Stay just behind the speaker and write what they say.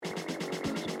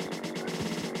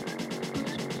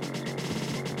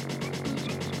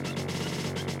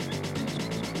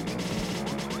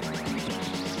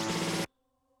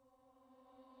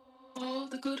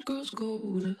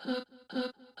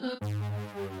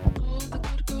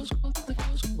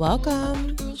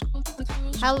Welcome.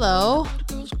 Hello.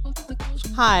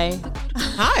 Hi.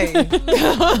 Hi.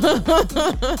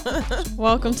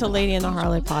 Welcome to Lady in the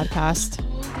Harlot podcast.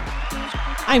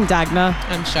 I'm Dagna.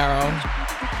 I'm Cheryl.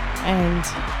 And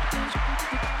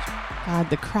God,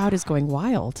 the crowd is going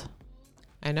wild.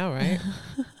 I know, right?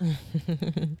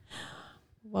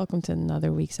 Welcome to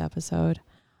another week's episode.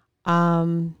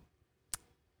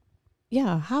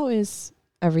 Yeah, how is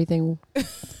everything?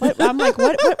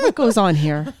 What goes on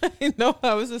here? I know,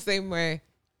 I was the same way.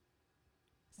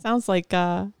 Sounds like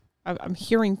I'm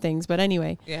hearing things, but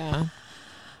anyway. Yeah.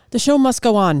 The show must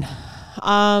go on.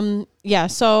 Yeah,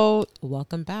 so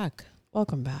Welcome back.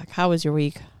 welcome back. How was your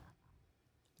week?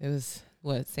 It was,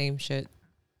 same shit,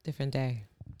 different day.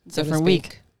 so to Different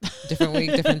week. speak. Different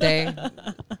week, different day.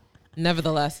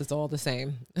 Nevertheless, it's all the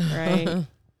same. Right.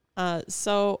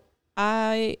 So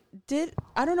I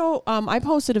don't know. I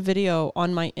posted a video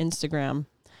on my Instagram,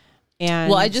 and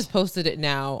Well, I just posted it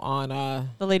now on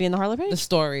the Lady in the Harlot page. the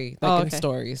story, in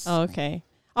stories. Oh, okay.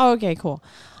 Oh, okay, cool.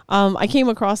 I came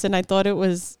across it and I thought it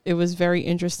was very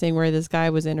interesting where this guy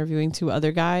was interviewing two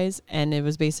other guys, and it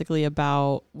was basically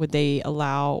about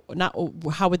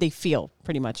how would they feel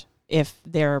pretty much if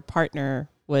their partner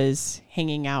was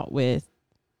hanging out with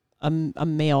a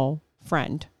male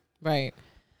friend. Right.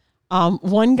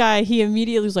 One guy, he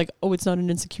immediately was like, "Oh, it's not an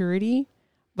insecurity."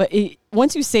 But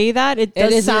once you say that, it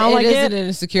does sound like it. It is an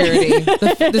insecurity.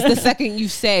 the second you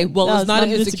say, well, No, it's not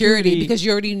an insecurity, because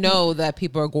you already know that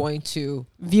people are going to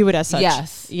view it as such.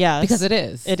 Yes. Because it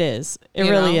is. It is. It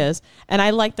really is. And I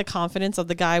like the confidence of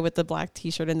the guy with the black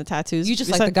t-shirt and the tattoos. You just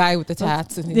like the guy with the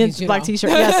tats and the black t-shirt.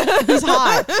 Yes, he's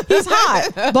hot. He's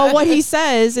hot. But what he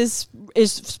says is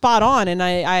spot on, and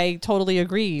I totally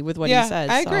agree with what he says.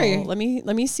 I agree. So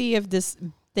let me see if this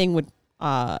thing would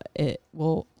it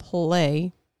will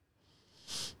play.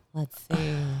 Let's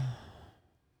see.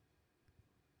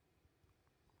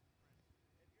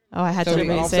 Oh, I had So to I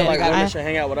really I don't say feel like it. women should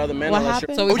hang out with other men What unless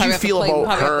happened? So you're. we How would you probably feel have to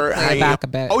about play- her probably have to play it hanging back out? a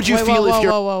bit. How would you Wait, feel if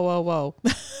you're? Whoa.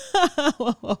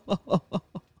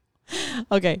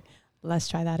 Okay, let's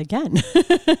try that again.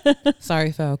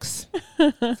 Sorry, folks.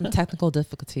 Some technical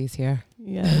difficulties here.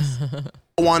 Yes.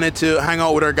 Wanted to hang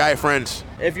out with her guy friends.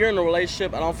 If you're in a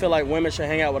relationship, I don't feel like women should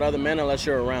hang out with other men unless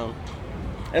you're around.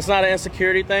 It's not an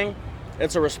insecurity thing.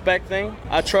 It's a respect thing.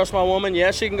 I trust my woman.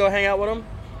 Yes, she can go hang out with him,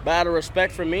 but out of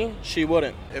respect for me, she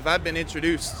wouldn't. If I've been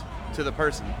introduced to the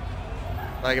person,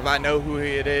 like if I know who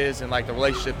it is and like the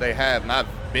relationship they have, and I've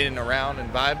been around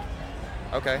and vibed,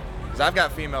 okay. Because I've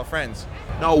got female friends.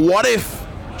 Now, what if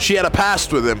she had a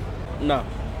past with him? No,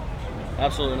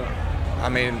 absolutely not. I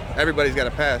mean, everybody's got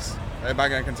a past. Everybody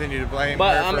gonna continue to blame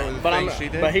her for the things she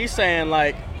did? But he's saying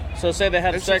like, so say they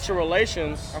had It's sexual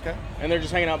relations, okay. and they're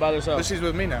just hanging out by But themselves. she's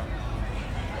with me now.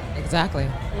 Exactly.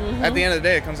 At the end of the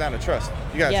day, it comes down to trust.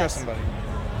 You gotta Yes. trust somebody.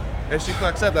 If she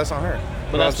fucks up, that's on her.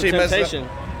 But Well, that's if the she messes up, temptation,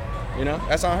 you know.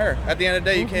 that's on her. At the end of the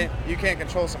day, you can't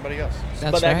control somebody else.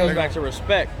 That's But that right. goes back to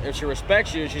respect. If she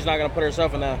respects you, she's not going to put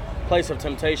herself in a place of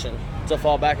temptation to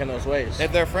fall back in those ways.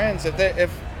 If they're friends, if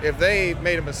they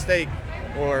made a mistake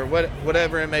or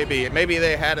whatever it may be, maybe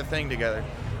they had a thing together,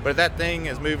 but if that thing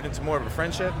is moved into more of a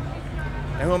friendship,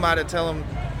 and who am I to tell them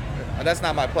that's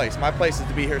not my place? My place is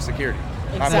to be her security.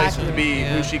 My place is to be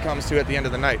who she comes to at the end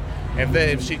of the night.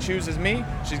 If she chooses me,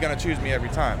 she's gonna choose me every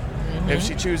time. If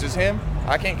she chooses him,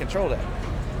 I can't control that.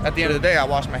 At the end of the day, I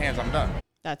wash my hands, I'm done.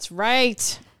 That's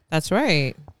right. That's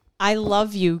right. I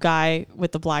love you, guy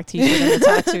with the black t-shirt and the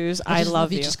tattoos. I just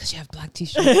love you. just because you have black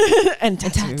t-shirt. and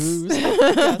tattoos.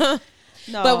 Yes.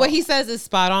 No. But what he says is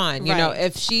spot on. You know, Right.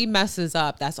 if she messes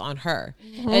up, that's on her.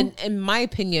 And in my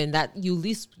opinion, that you at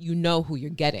least you know who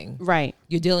you're getting. Right.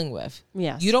 You're dealing with.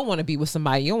 Yes. You don't want to be with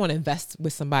somebody. You don't want to invest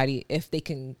with somebody if they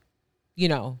can, you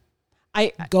know,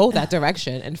 I go that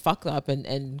direction and fuck up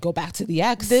and go back to the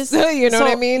ex. this you know so,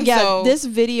 what I mean? Yeah. So, This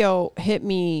video hit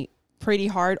me pretty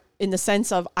hard in the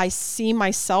sense of I see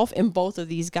myself in both of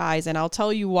these guys, and I'll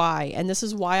tell you why. And this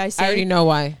is why I say I already know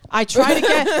why. I try to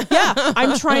get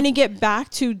I'm trying to get back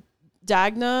to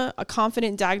Dagna, a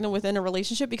confident Dagna within a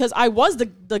relationship, because I was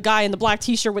the guy in the black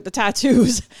t-shirt with the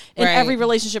tattoos in Right. every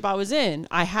relationship I was in.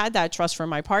 I had that trust from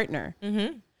my partner.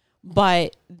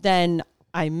 But then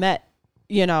I met,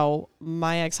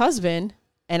 my ex-husband,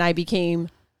 and I became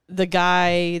the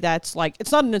guy that's like,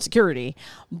 it's not an insecurity,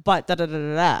 but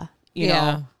you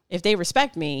know, if they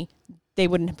respect me, they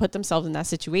wouldn't put themselves in that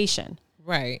situation.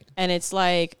 Right. And it's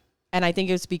like, and I think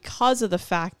it's because of the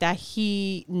fact that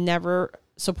he never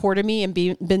supported me and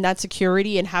been that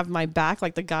security and have my back,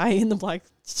 like the guy in the black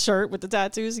shirt with the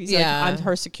tattoos. He's like, I'm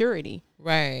her security.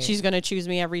 Right. She's going to choose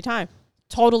me every time.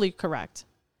 Totally correct.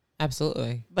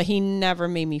 Absolutely. But he never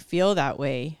made me feel that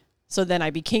way. So then I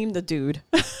became the dude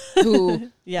Who's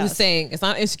Yes. saying it's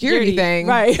not an insecurity thing.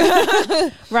 Right.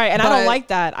 Right. And I But- don't like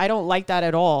that. I don't like that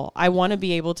at all. I want to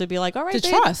be able to be like, all right, To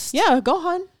babe. trust. Yeah, go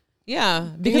hon. Yeah.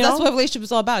 Because You that's know? what a relationship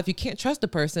is all about. If you can't trust a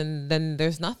person, then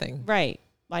there's nothing. Right.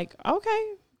 Like,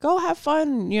 okay, go have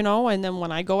fun, and then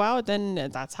when I go out, then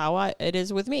that's how it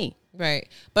is with me. Right.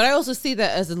 But I also see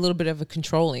that as a little bit of a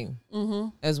controlling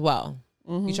as well.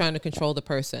 You're trying to control the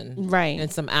person. Right. In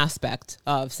some aspect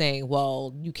of saying,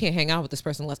 well, you can't hang out with this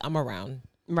person unless I'm around.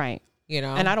 Right.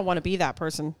 And I don't want to be that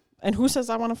person. And who says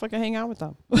I want to fucking hang out with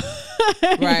them?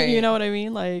 Right. You know what I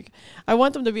mean? Like, I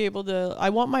want them to be able to, I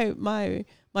want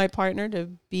my partner to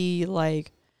be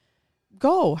like,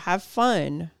 go have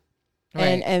fun.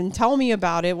 Right. And tell me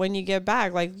about it when you get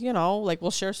back. Like, like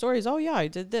we'll share stories. Oh yeah, I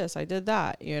did this, I did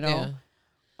that, Yeah.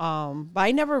 But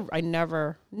I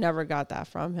never got that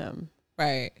from him.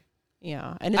 Right.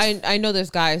 Yeah. And it's, I know there's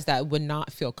guys that would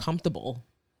not feel comfortable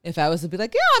if I was to be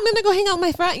like, yeah, I'm going to go hang out with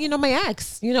my friend, my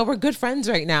ex, we're good friends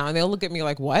right now. And they'll look at me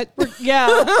like, what? yeah.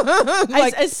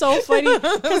 It's so funny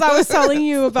because I was telling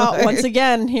you about, once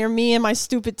again, me and my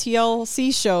stupid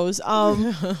TLC shows.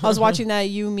 I was watching that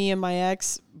You, Me, and My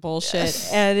Ex bullshit.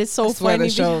 And it's so I swear funny.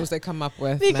 the shows they come up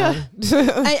with. Because,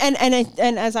 man.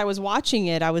 and as I was watching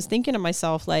it, I was thinking to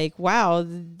myself, like, wow,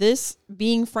 this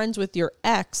being friends with your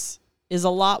ex is a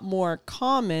lot more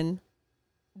common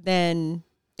than...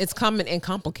 It's common and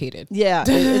complicated. Yeah,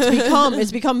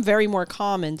 it's become very more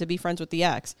common to be friends with the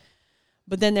ex.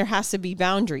 But then there has to be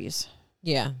boundaries.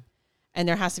 Yeah. And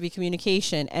there has to be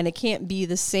communication. And it can't be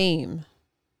the same.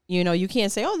 You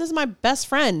can't say, oh, this is my best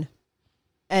friend.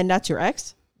 And that's your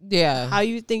ex? Yeah. How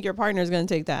you think your partner is going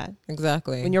to take that?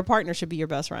 Exactly. When your partner should be your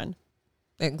best friend.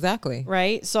 Exactly.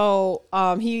 Right? So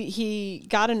he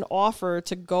got an offer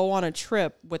to go on a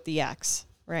trip with the ex,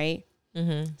 right?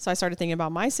 Mm-hmm. So I started thinking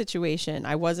about my situation.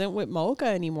 I wasn't with Mocha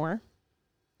anymore.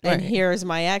 And Right. here's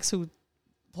my ex who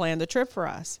planned the trip for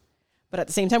us. But at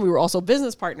the same time, we were also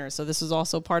business partners. So this was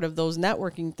also part of those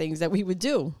networking things that we would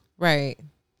do. Right.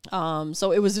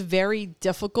 So it was very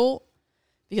difficult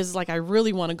because it's like, I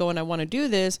really want to go and I want to do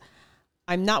this.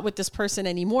 I'm not with this person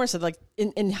anymore. So like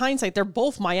in hindsight, they're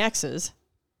both my exes.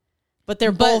 But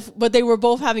they were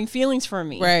both having feelings for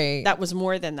me. Right. That was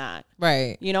more than that.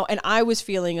 Right. And I was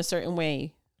feeling a certain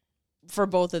way for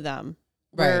both of them.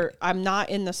 Where Right. I'm not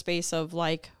in the space of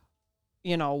like,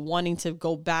 wanting to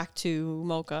go back to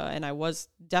Mocha. And I was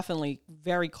definitely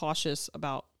very cautious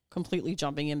about completely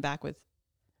jumping in back with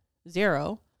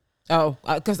Zero. Oh,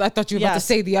 because I thought you were about to Yes.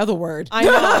 say the other word. I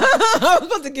know. I was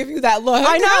about to give you that look.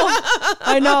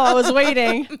 I know. I was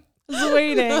waiting.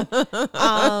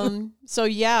 So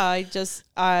yeah,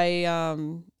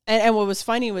 and what was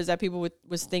funny was that people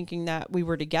was thinking that we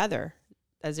were together,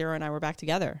 that Zero and I were back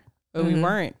together, but we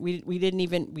weren't. We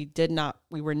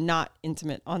were not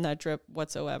intimate on that trip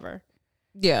whatsoever.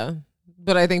 Yeah.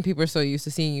 But I think people are so used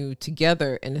to seeing you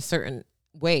together in a certain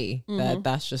way that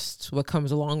that's just what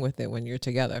comes along with it when you're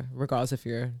together, regardless if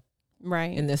you're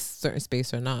Right. in this certain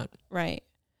space or not. Right.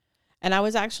 And I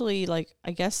was actually like, I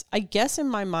guess in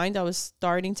my mind, I was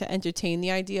starting to entertain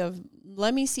the idea of,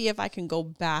 let me see if I can go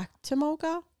back to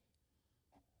Mocha.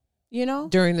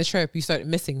 During the trip, you started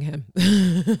missing him.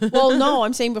 Well, no,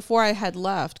 I'm saying before I had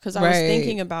left, because I was Right.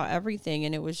 thinking about everything,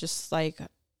 and it was just like,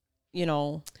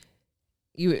 You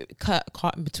were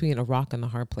caught in between a rock and a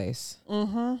hard place.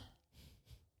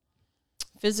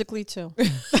 Physically too. I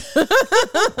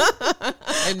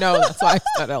know. That's why I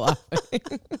started laughing.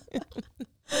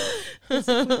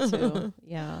 Physically too.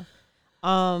 Yeah.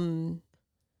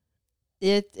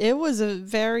 It was a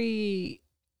very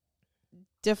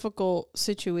difficult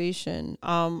situation.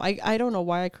 I don't know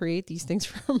why I create these things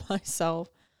for myself.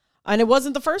 And it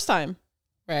wasn't the first time.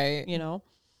 Right.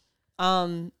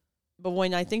 But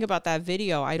when I think about that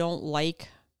video, I don't like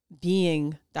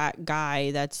being that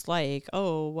guy that's like,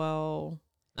 oh, well,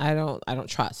 I don't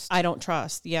trust. I don't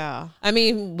trust. Yeah. I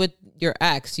mean, with your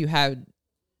ex, you had,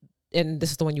 and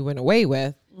this is the one you went away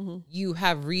with, you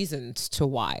have reasons to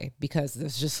why, because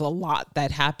there's just a lot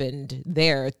that happened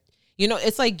there.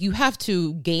 It's like you have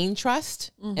to gain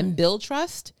trust and build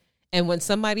trust. And when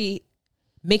somebody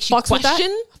makes you Fucks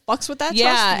with that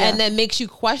yeah, trust. and then makes you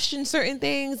question certain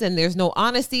things, and there's no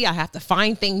honesty. I have to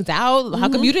find things out. How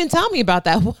come you didn't tell me about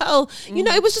that? Well,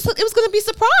 it was going to be a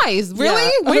surprise. Really? Yeah.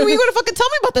 When were you going to fucking tell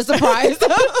me about the surprise?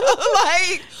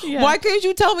 Why couldn't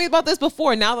you tell me about this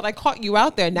before? Now that I caught you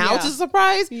out there, now it's a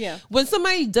surprise. Yeah. When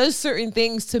somebody does certain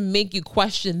things to make you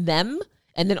question them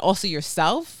and then also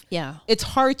yourself, Yeah. it's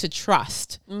hard to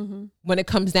trust when it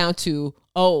comes down to,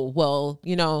 oh, well,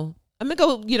 you know, I'm gonna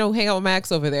go, you know, hang out with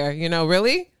Max over there, you know,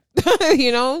 really?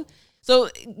 You know? So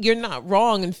you're not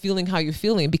wrong in feeling how you're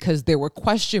feeling, because there were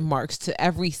question marks to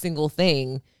every single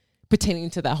thing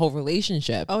pertaining to that whole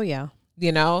relationship. Oh yeah.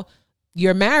 You know,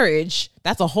 your marriage,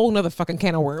 that's a whole nother fucking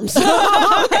can of worms.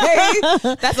 Okay?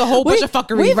 That's a whole bunch of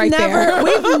fuckery right there.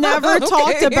 We've never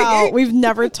Okay. we've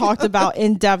never talked about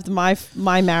in depth my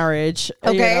marriage.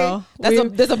 Okay. You know?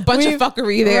 There's a bunch of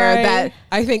fuckery there right. that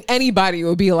I think anybody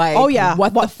would be like, Oh yeah.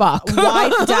 what the fuck? Why,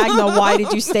 Dagna, why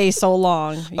did you stay so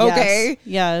long? Yes, Okay.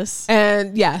 Yes.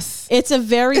 And yes, It's a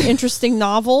very interesting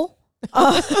novel.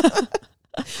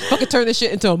 fucking turn this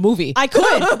shit into a movie. I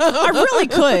really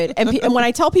could. And when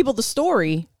I tell people the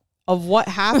story of what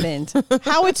happened,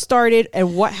 how it started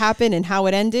and what happened and how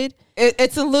it ended,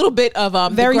 It's a little bit of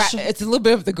it's a little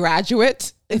bit of The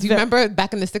Graduate. If you remember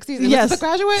back in the 60s, yes, The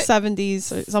Graduate, 70s,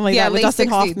 something like yeah, that, with late Dustin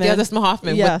 60s. Hoffman. Yeah, Dustin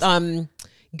Hoffman. Yes. With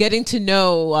getting to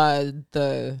know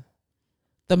the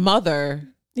mother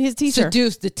His teacher.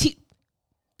 seduced the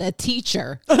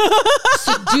teacher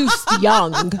seduced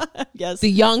young. Yes. The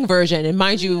young version. And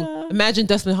mind you, imagine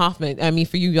Dustin Hoffman. I mean,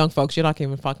 for you young folks, you're not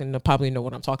even fucking probably know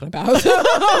what I'm talking about.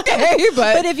 Okay,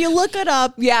 But if you look it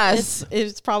up, yes,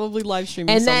 it's probably live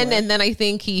streaming. and somewhere. then I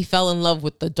think he fell in love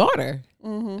with the daughter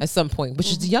at some point,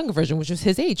 which is the younger version, which was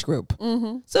his age group.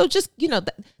 So just, you know,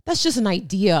 that's just an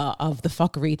idea of the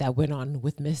fuckery that went on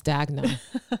with Miss Dagna.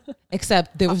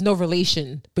 Except there was no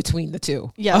relation between the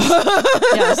two. Yes.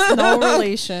 Yes. No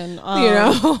relation. You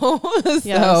know?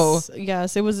 Yes. So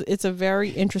Yes. It's a very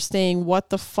interesting, what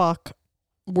the fuck,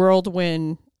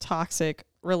 whirlwind, toxic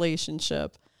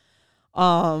relationship.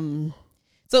 So,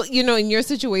 you know, in your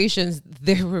situations,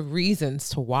 there were reasons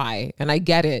to why. And I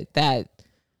get it that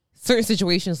certain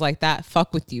situations like that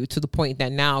fuck with you to the point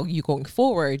that now you going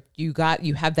forward, you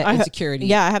have that insecurity.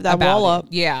 Yeah, I have that about wall it. up.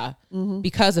 Yeah.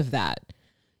 Because of that.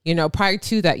 You know, prior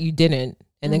to that you didn't,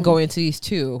 and then go into these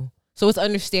two. So it's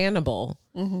understandable,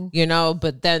 you know,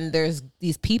 but then there's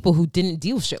these people who didn't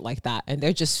deal with shit like that. And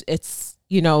they're just, it's,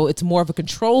 you know, it's more of a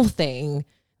control thing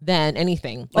than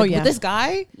anything. Like with this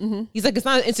guy, he's like, it's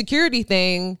not an insecurity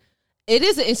thing. It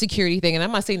is an insecurity thing. And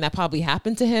I'm not saying that probably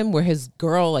happened to him where his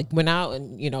girl like went out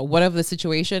and, you know, whatever the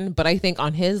situation. But I think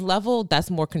on his level, that's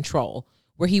more control,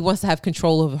 where he wants to have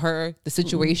control of her, the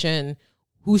situation,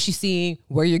 who she's seeing,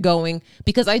 where you're going.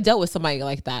 Because I dealt with somebody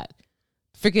like that.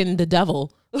 Freaking the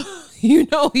devil. You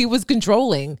know, he was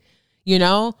controlling, you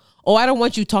know? Oh, I don't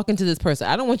want you talking to this person.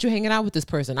 I don't want you hanging out with this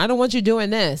person. I don't want you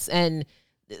doing this. And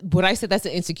when I said that's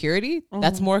an insecurity,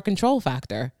 that's more a control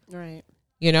factor. Right.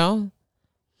 You know?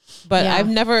 But Yeah. I've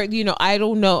never, you know, I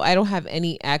don't know. I don't have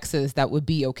any exes that would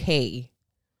be okay.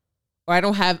 Or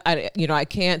I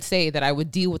can't say that I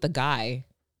would deal with a guy,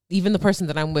 even the person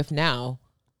that I'm with now.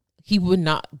 He would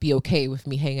not be okay with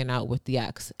me hanging out with the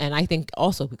ex. And I think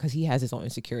also because he has his own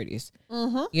insecurities,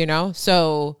 you know?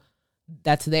 So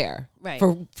that's there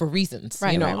for reasons,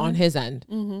 you know, on his end.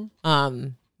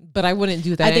 But I wouldn't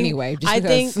do that anyway.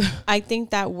 I think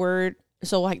that word,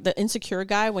 so like the insecure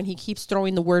guy, when he keeps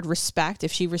throwing the word respect,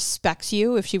 if she respects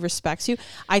you,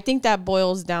 I think that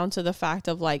boils down to the fact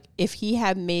of like, if he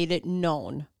had made it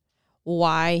known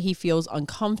why he feels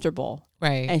uncomfortable,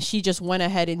 right, and she just went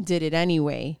ahead and did it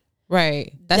anyway.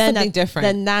 Right. That's something different.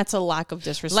 Then that's a lack of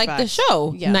disrespect. Like the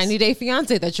show, Yes. 90 Day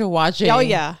Fiance that you're watching. Oh,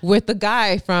 yeah. With the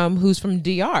guy who's from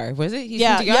DR. Was it? He's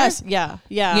from DR? Yes. Yeah.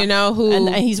 Yeah. You know, who.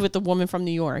 And he's with the woman from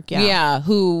New York. Yeah. Yeah.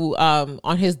 Who, on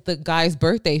the guy's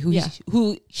birthday, who,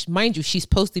 mind you, she's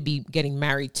supposed to be getting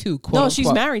married to, quote unquote.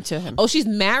 She's married to him. Oh, she's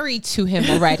married to him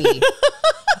already.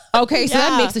 Okay. So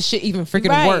that makes the shit even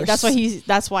freaking worse.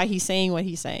 That's why he's saying what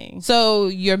he's saying. So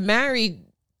you're married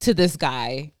to this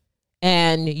guy.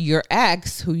 And your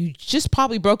ex, who you just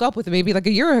probably broke up with maybe like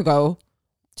a year ago,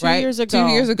 2 years ago.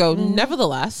 2 years ago.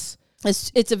 Nevertheless,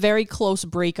 it's a very close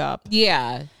breakup.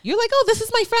 Yeah. You're like, oh, this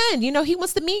is my friend. You know, he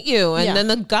wants to meet you. And then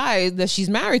the guy that she's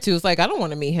married to is like, I don't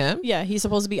want to meet him. Yeah, he's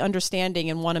supposed to be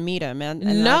understanding and want to meet him. And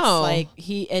no. That's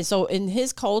like and so in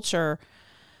his culture,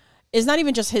 it's not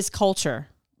even just his culture,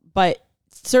 but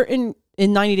in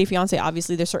 90 Day Fiance,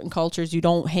 obviously there's certain cultures you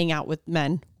don't hang out with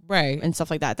men. Right. And stuff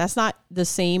like that. That's not the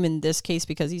same in this case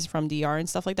because he's from DR and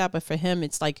stuff like that. But for him,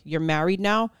 it's like you're married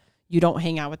now. You don't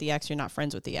hang out with the ex. You're not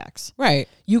friends with the ex. Right.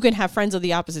 You can have friends of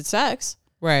the opposite sex.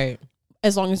 Right.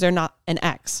 As long as they're not an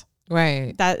ex.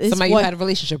 Right. That is somebody you had a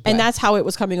relationship with. And that's how it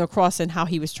was coming across and how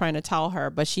he was trying to tell her.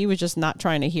 But she was just not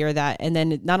trying to hear that. And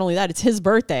then not only that, it's his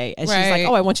birthday. And she's like,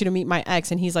 oh, I want you to meet my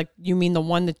ex. And he's like, you mean the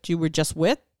one that you were just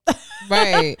with?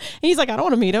 Right. And he's like, I don't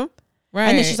want to meet him. Right.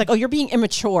 And then she's like, oh, you're being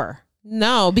immature.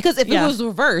 No, because if it was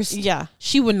reversed,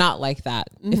 she would not like that.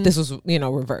 If this was,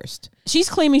 reversed. She's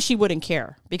claiming she wouldn't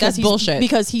care because That's bullshit.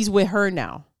 Because he's with her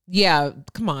now. Yeah,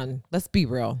 come on. Let's be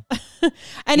real.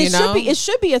 And it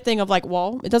should be a thing of like,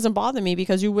 well, it doesn't bother me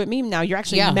because you're with me now. You're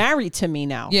actually married to me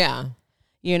now. Yeah.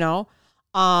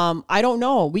 I don't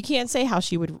know. We can't say how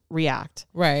she would react.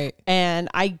 Right. And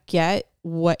I get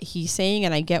what he's saying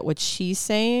and I get what she's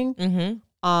saying.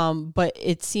 But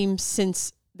it seems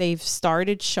since they've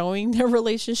started showing their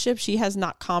relationship, she has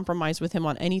not compromised with him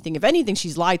on anything. If anything,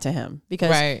 she's lied to him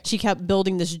because she kept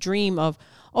building this dream of,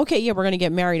 okay, yeah, we're going to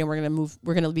get married and we're going to move.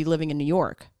 We're going to be living in New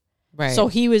York. Right. So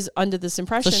he was under this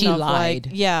impression she of lied.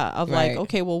 like,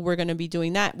 okay, well, we're going to be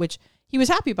doing that, which he was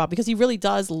happy about because he really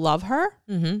does love her.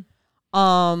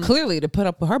 Clearly to put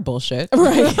up with her bullshit.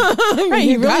 Right. Right.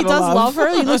 He really does love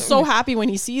her. He looks so happy when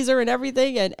he sees her and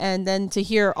everything. And then to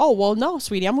hear, oh, well, no,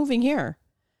 sweetie, I'm moving here.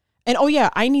 And, oh, yeah,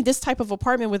 I need this type of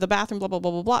apartment with a bathroom, blah, blah, blah,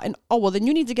 blah, blah. And, oh, well, then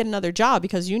you need to get another job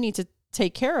because you need to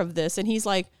take care of this. And he's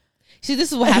like, see,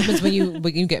 this is what happens when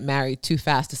you get married too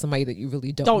fast to somebody that you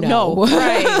really don't know.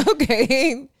 Right.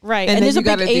 Okay. Right. And there's a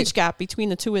big age gap between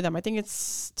the two of them. I think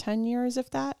it's 10 years, if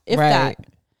that.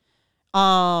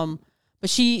 But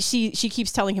she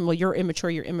keeps telling him, well, you're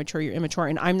immature.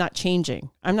 And I'm not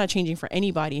changing. I'm not changing for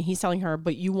anybody. And he's telling her,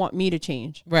 but you want me to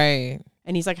change. Right.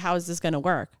 And he's like, how is this going to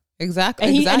work? Exactly.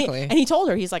 And he told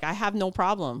her, he's like, I have no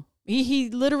problem. He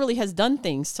literally has done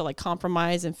things to like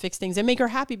compromise and fix things and make her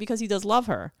happy because he does love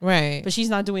her. Right. But she's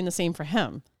not doing the same for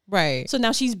him. Right. So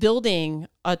now she's building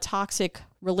a toxic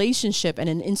relationship and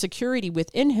an insecurity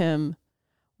within him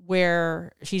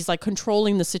where she's like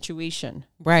controlling the situation.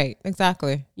 Right.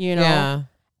 Exactly. Yeah.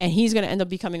 And he's going to end up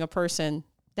becoming a person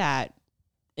that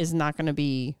is not going to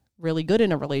be really good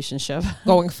in a relationship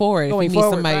going forward. If you meet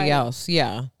somebody else.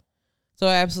 Yeah. So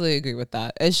I absolutely agree with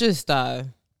that. It's just,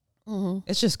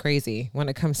 it's just crazy when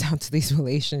it comes down to these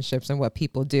relationships and what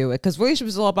people do. Because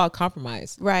relationships is all about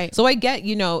compromise. Right. So I get,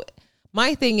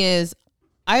 my thing is,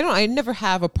 I never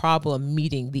have a problem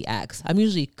meeting the ex. I'm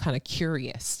usually kind of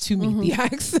curious to meet the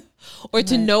ex or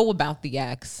to know about the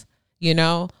ex,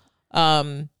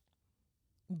 But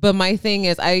my thing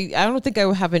is, I don't think I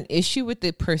would have an issue with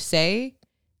it per se.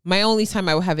 My only time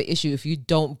I would have an issue if you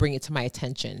don't bring it to my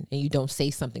attention and you don't say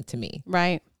something to me.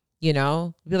 Right. Be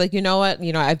like, you know what,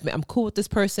 I'm cool with this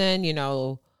person,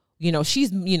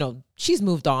 she's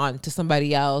moved on to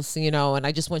somebody else, and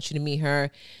I just want you to meet her.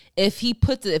 If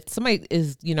somebody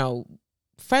is,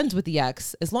 friends with the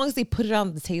ex, as long as they put it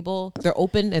on the table, they're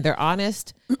open and they're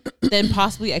honest, then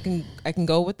possibly I can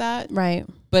go with that. Right.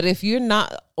 But if you're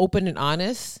not open and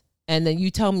honest, and then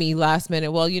you tell me last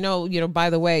minute, well, by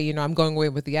the way, I'm going away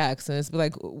with the ex, and it's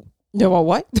like, no, well,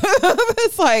 what?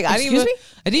 It's like, I didn't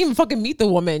even fucking meet the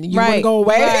woman. You want to go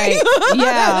away? Right.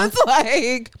 Yeah. It's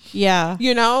like, yeah.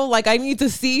 Like I need to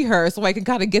see her so I can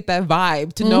kind of get that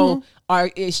vibe to know,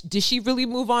 did she really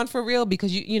move on for real?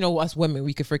 Because us women,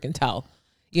 we could freaking tell,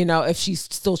 if she's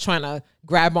still trying to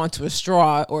grab onto a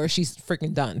straw or if she's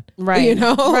freaking done. Right.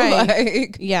 Right.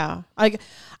 Like, yeah. I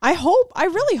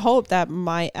really hope that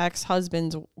my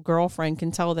ex-husband's girlfriend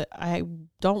can tell that I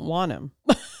don't want him.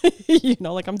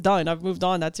 Like I'm done. I've moved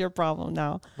on. That's your problem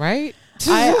now. Right.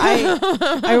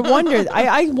 I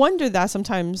wonder that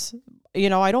sometimes,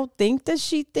 I don't think that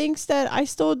she thinks that I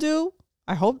still do.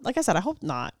 I hope, like I said, I hope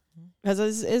not,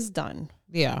 because it's done.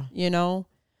 Yeah.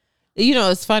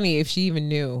 It's funny if she even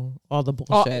knew all the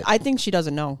bullshit. I think she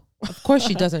doesn't know. Of course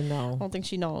she doesn't know. I don't think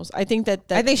she knows. I think that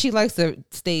I think she likes to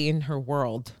stay in her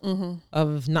world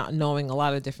of not knowing a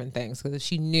lot of different things, because if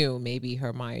she knew, maybe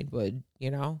her mind would,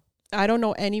 I don't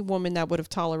know any woman that would have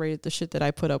tolerated the shit that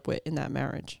I put up with in that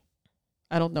marriage.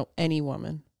 I don't know any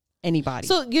woman, anybody.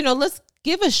 So, let's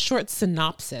give a short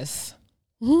synopsis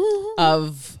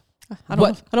of I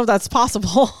don't know if that's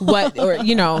possible.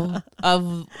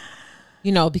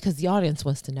 Because the audience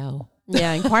wants to know.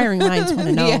 Yeah, inquiring minds want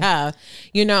to know.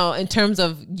 Yeah, in terms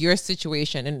of your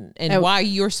situation and why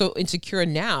you're so insecure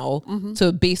now,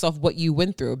 to base off what you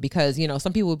went through. Because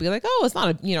some people will be like, "Oh, it's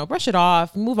not a brush it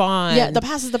off, move on." Yeah, the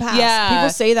past is the past. Yeah, people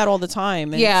say that all the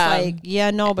time. And yeah, it's like,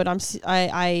 yeah, no, but it's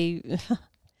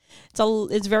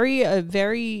a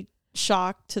very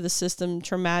shock to the system,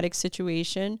 traumatic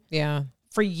situation. Yeah.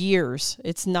 For years.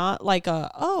 It's not like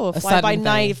a fly by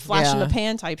night, flash in the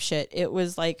pan type shit. It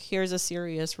was like, here's a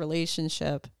serious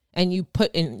relationship. And you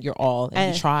put in your all,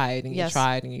 and you tried, and you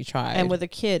tried, and you tried. And with a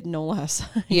kid, no less.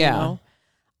 Yeah.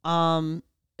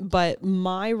 But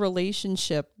my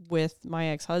relationship with my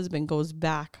ex-husband goes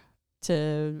back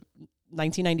to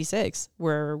 1996,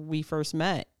 where we first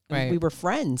met. Right. We were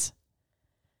friends.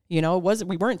 We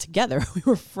weren't together. We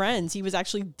were friends. He was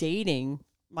actually dating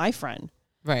my friend.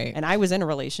 Right. And I was in a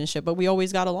relationship, but we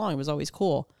always got along. It was always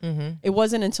cool. Mm-hmm. It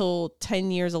wasn't until 10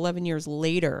 years, 11 years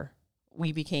later,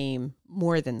 we became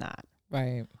more than that.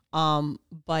 Right.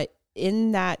 But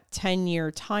in that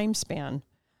 10-year time span,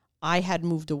 I had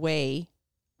moved away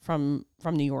from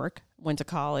New York, went to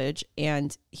college,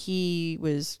 and he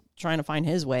was trying to find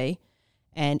his way.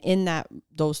 And in that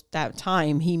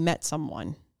time, he met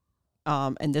someone.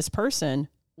 And this person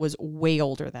was way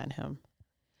older than him.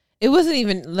 It wasn't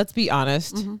even, let's be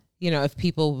honest, Mm-hmm. you know, if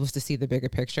people was to see the bigger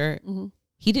picture, Mm-hmm.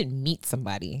 he didn't meet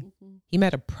somebody. He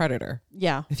met a predator.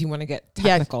 Yeah. If you want to get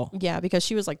technical. Yeah, because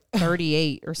she was like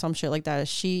 38 or some shit like that.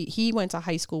 He went to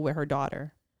high school with her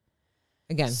daughter.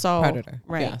 Again, So, predator.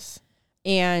 right. Yes.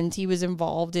 And he was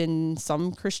involved in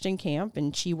some Christian camp,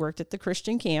 and she worked at the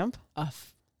Christian camp.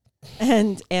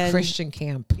 And Christian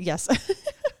camp. Yes.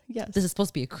 Yes. This is supposed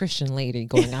to be a Christian lady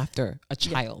going after a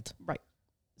child. Right.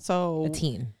 So A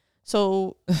teen.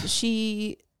 So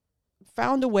she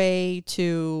found a way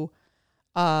to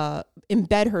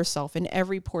embed herself in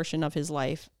every portion of his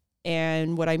life.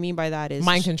 And what I mean by that is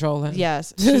Mind controlling.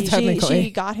 Yes. Technically.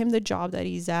 She got him the job that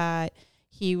he's at.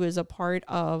 He was a part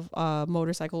of a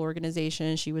motorcycle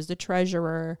organization. She was the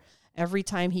treasurer. Every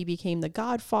time he became the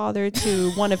godfather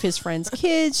to one of his friend's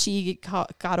kids, she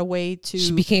got away to.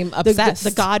 She became obsessed.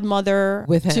 The godmother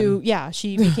with him.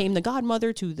 She became the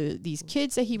godmother to these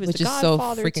kids that he was Which the is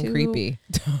godfather so freaking to. creepy.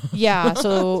 Yeah,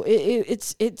 so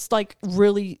it's like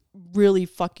really, really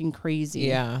fucking crazy.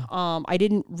 Yeah. I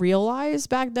didn't realize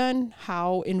back then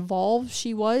how involved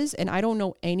she was, and I don't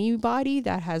know anybody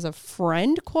that has a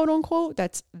friend, quote unquote,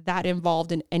 that's that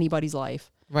involved in anybody's life.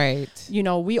 Right. You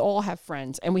know, we all have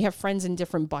friends, and we have friends in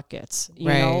different buckets. You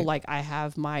know, like I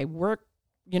have my work,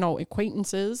 you know,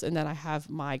 acquaintances, and then I have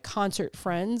my concert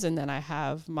friends, and then I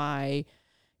have my,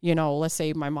 you know, let's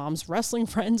say my mom's wrestling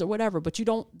friends or whatever. But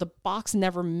the box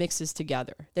never mixes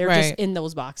together. They're just in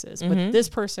those boxes. Mm-hmm. But this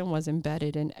person was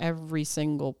embedded in every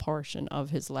single portion of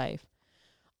his life.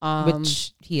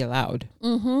 Which he allowed.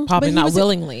 Mm-hmm. Probably not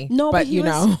willingly. No, but you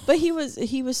know. But he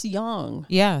was young.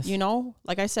 Yes. You know,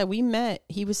 like I said, we met.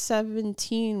 He was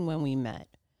 17 when we met.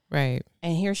 Right.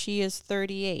 And here she is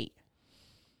 38.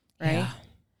 Right. Yeah.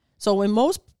 So in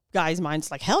most guys' minds,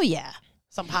 like, hell yeah,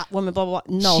 some hot woman, blah, blah,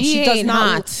 blah. No, She she does ain't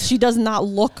not. hot. She does not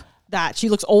look that. She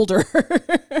looks older.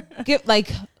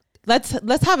 Let's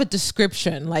have a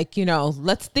description. Like, you know,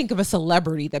 let's think of a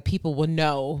celebrity that people will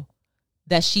know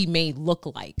that she may look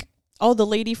like. Oh, the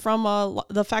lady from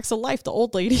the Facts of Life, the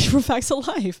old lady from Facts of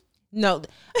Life. No,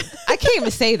 I can't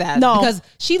even say that. No. Because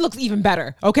she looks even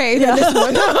better. Okay. Than this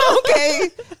one.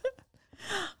 Okay.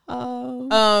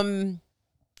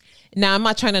 Now I'm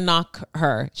not trying to knock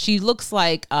her. She looks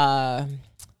like oh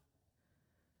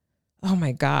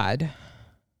my God.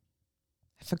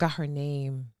 I forgot her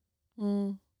name.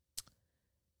 I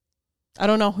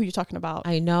don't know who you're talking about.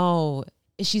 I know.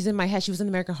 She's in my head. She was in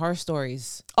American Horror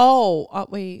Stories. Oh,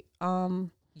 wait.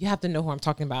 You have to know who I'm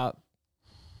talking about.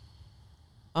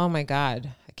 Oh my God.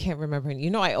 I can't remember her. You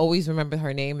know, I always remember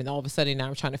her name, and all of a sudden now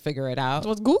I'm trying to figure it out.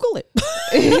 Let's Google it.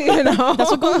 You know?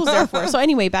 That's what Google's there for. So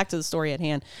anyway, back to the story at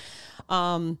hand.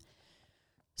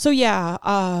 So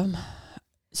yeah.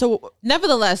 So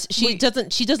nevertheless, she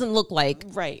doesn't look like,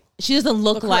 right. She doesn't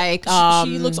look like,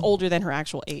 she looks older than her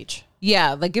actual age.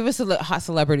 Yeah, like give us a hot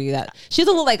celebrity that she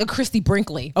doesn't look like a Christy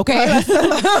Brinkley. Okay.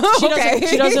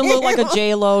 She doesn't look like a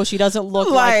J-Lo. She doesn't look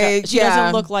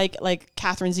doesn't look like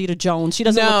Catherine Zeta-Jones. She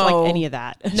doesn't look like any of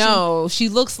that. No, she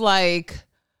looks like,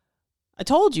 I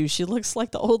told you, she looks like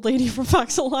the old lady from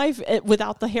Facts of Life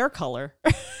without the hair color.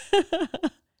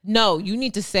 No, you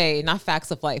need to say not Facts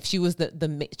of Life. She was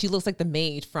she looks like the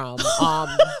maid from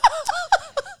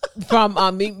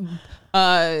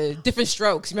Different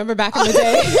Strokes. Remember back in the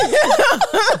day?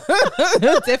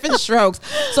 Different Strokes.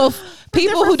 So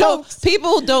people who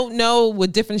don't know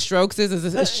what Different Strokes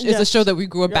is a show that we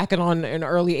grew up back in the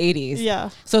early 80s. Yeah.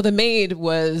 So the maid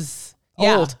was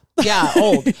old. Yeah,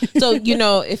 old. So, you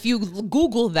know, if you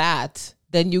Google that,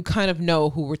 then you kind of know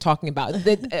who we're talking about.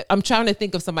 I'm trying to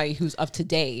think of somebody who's of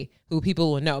today who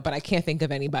people will know, but I can't think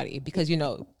of anybody because, you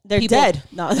know, they're dead.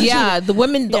 No. Yeah, the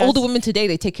older women today,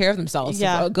 they take care of themselves.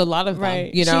 Yeah, a good lot of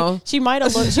them. You know, she might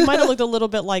have looked a little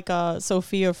bit like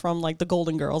Sophia from like the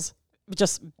Golden Girls,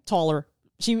 just taller.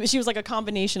 She was like a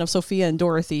combination of Sophia and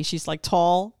Dorothy. She's like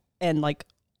tall and like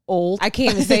old. I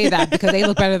can't even say that because they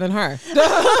look better than her.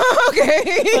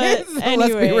 Okay. But anyway,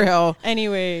 let's be real.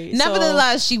 Anyway.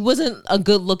 Nevertheless, she wasn't a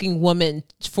good looking woman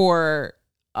for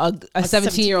a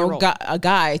 17-year-old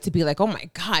guy to be like, oh my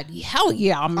God, hell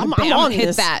yeah, I'm on hit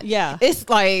this. That. Yeah. It's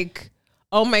like,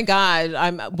 oh my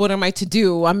God, what am I to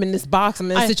do? I'm in this box. I'm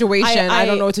in a situation. I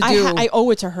don't know what to do. I owe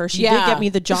it to her. She did get me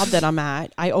the job that I'm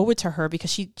at. I owe it to her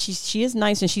because she is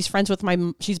nice and she's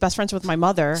best friends with my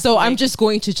mother. So I'm just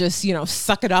going to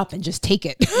suck it up and just take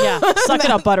it. Yeah. Suck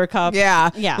it up, buttercup. Yeah.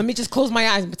 Yeah. Let me just close my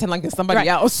eyes and pretend like it's somebody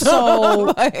else.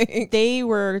 So they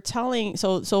were telling,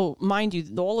 so mind you,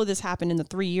 all of this happened in the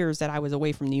 3 years that I was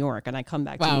away from New York, and I come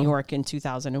back to New York in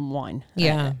 2001.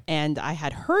 Yeah. And I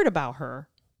had heard about her.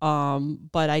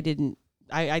 But I didn't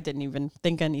even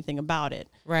think anything about it.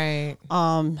 Right.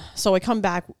 So I come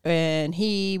back and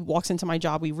he walks into my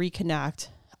job, we reconnect,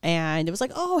 and it was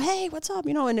like, oh, hey, what's up?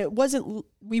 And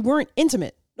we weren't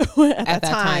intimate at that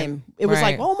time. It was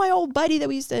like, oh, my old buddy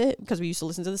that because we used to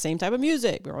listen to the same type of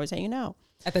music. We were always hanging out.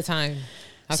 At the time.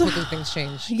 How quickly things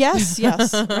change. Yes.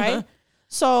 Right.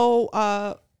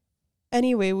 So,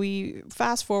 anyway, we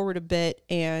fast forward a bit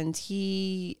and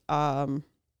he, and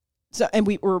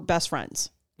we were best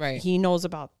friends. Right. He knows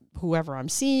about whoever I'm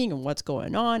seeing and what's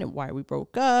going on and why we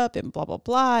broke up and blah, blah,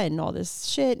 blah, and all this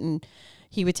shit. And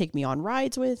he would take me on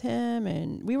rides with him,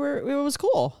 and it was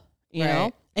cool, you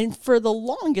know? And for the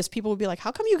longest, people would be like,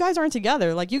 how come you guys aren't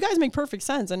together? Like, you guys make perfect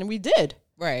sense. And we did.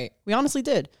 Right. We honestly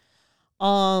did.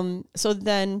 So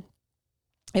then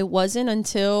it wasn't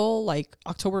until like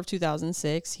October of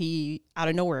 2006, he out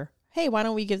of nowhere, hey, why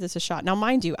don't we give this a shot? Now,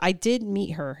 mind you, I did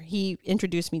meet her. He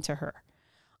introduced me to her.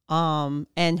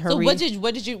 And her. So what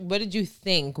did you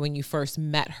think when you first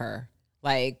met her?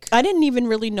 Like, I didn't even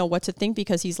really know what to think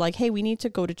because he's like, hey, we need to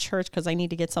go to church because I need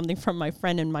to get something from my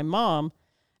friend and my mom.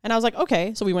 And I was like,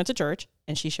 okay. So we went to church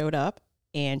and she showed up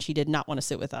and she did not want to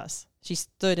sit with us. She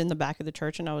stood in the back of the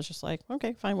church and I was just like,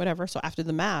 okay, fine, whatever. So after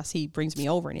the mass, he brings me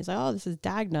over and he's like, oh, this is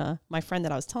Dagna, my friend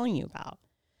that I was telling you about.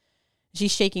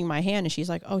 She's shaking my hand and she's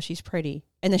like, oh, she's pretty.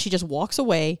 And then she just walks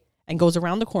away and goes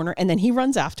around the corner. And then he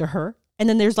runs after her. And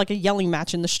then there's like a yelling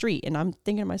match in the street. And I'm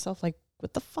thinking to myself, like,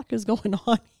 what the fuck is going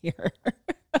on here?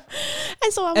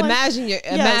 And so I'm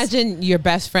imagine your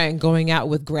best friend going out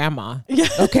with grandma,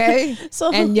 okay?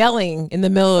 And yelling in the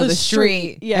middle of the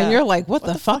street. Yeah. And you're like, what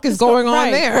the fuck is going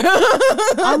on there?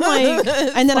 I'm like,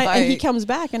 and then and he comes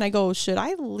back and I go, should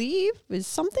I leave? Is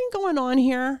something going on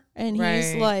here? And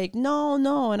he's like, no.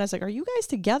 And I was like, are you guys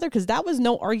together? Because that was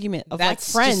no argument of like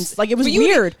friends. Like, it was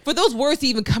weird. For those words to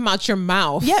even come out your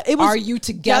mouth. Yeah, it was. Are you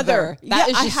together? That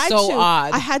is just so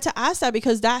odd. I had to ask that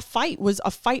because that fight was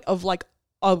a fight of like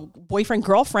a boyfriend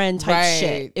girlfriend type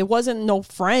shit. It wasn't no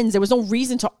friends. There was no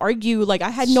reason to argue. Like, I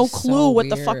had no clue what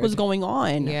the fuck was going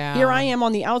on. Yeah. Here I am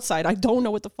on the outside. I don't know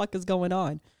what the fuck is going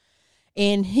on.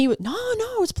 And he would, no,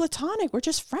 it's platonic. We're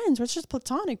just friends. We're just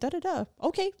platonic.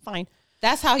 Okay, fine.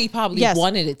 That's how he probably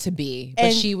wanted it to be.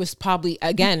 But she was probably,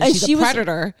 again, she's a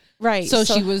predator. Right. So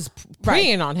she was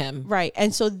preying on him. Right.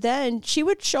 And so then she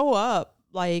would show up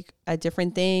like at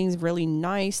different things, really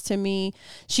nice to me.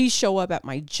 She'd show up at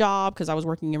my job because I was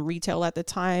working in retail at the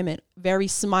time and very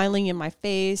smiling in my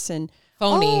face and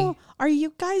phony. Oh, are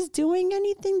you guys doing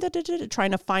anything?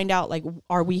 Trying to find out, like,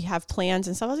 we have plans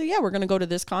and stuff. I was like, yeah, we're going to go to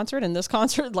this concert and this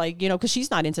concert, like, because she's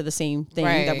not into the same thing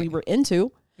that we were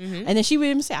into. Mm-hmm. And then she would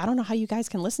even say, I don't know how you guys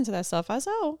can listen to that stuff. I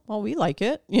said, oh, well, we like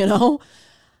it,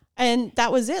 And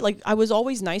that was it. Like, I was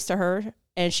always nice to her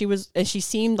and she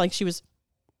seemed like she was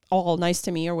all nice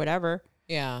to me or whatever.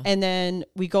 Yeah. And then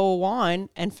we go on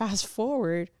and fast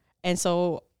forward. And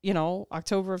so,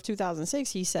 October of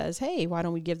 2006, he says, hey, why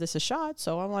don't we give this a shot?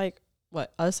 So I'm like,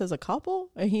 what, us as a couple?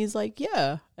 And he's like,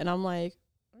 yeah. And I'm like,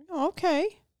 oh, okay.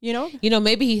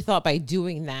 Maybe he thought by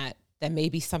doing that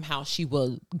maybe somehow she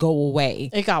will go away.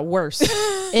 It got worse.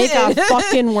 It got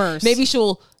fucking worse. Maybe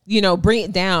she'll, bring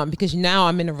it down because now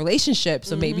I'm in a relationship.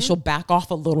 So maybe she'll back off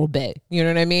a little bit. You know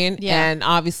what I mean? Yeah. And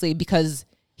obviously because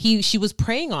she was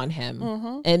preying on him.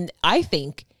 Mm-hmm. And I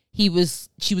think she was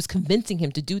convincing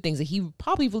him to do things that he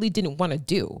probably really didn't want to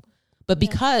do. But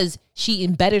because she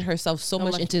embedded herself so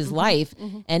much into his life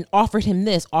and offered him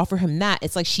this, offered him that,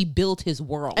 it's like she built his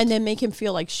world. And then make him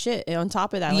feel like shit. And on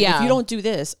top of that, like, if you don't do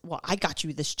this, well, I got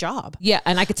you this job. Yeah,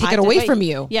 and I could take it away from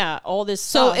you. Yeah, all this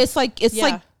stuff. So it's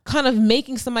like kind of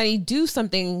making somebody do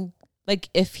something. Like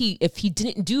if he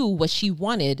didn't do what she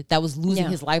wanted, that was losing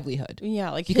his livelihood.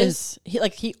 Yeah, like because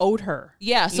he owed her.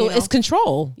 Yeah, so it's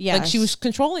control. Yeah, like she was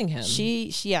controlling him.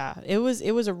 It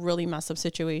was a really messed up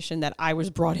situation that I was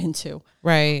brought into.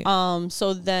 Right.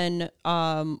 So then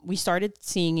we started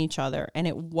seeing each other, and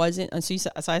it wasn't. And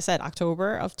so I said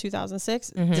October of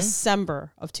 2006,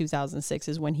 December of 2006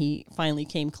 is when he finally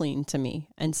came clean to me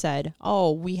and said,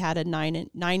 "Oh, we had a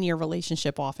 9-year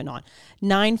relationship off and on,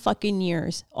 9 fucking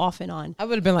years off and on." I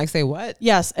would have been like, say what?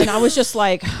 Yes. And I was just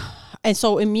like, and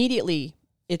so immediately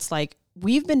it's like,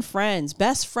 we've been friends,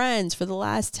 best friends for the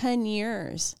last 10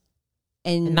 years.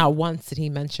 And not once did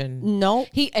he mention. No.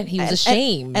 He was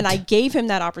ashamed. And I gave him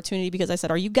that opportunity because I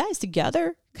said, are you guys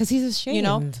together? Because he's ashamed. You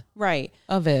know? Right.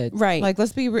 Of it. Right. Like,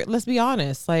 let's be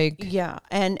honest. Like, yeah.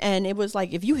 And it was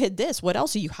like, if you hid this, what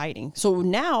else are you hiding? So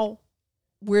now,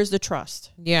 where's the trust?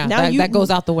 Yeah. Now that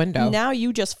goes out the window. Now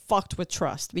you just fucked with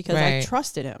trust because I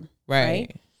trusted him.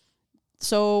 Right.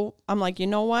 So I'm like, you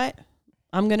know what?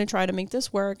 I'm going to try to make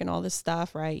this work and all this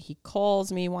stuff, right? He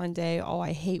calls me one day. Oh,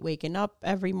 I hate waking up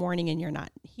every morning and you're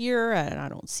not here and I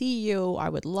don't see you. I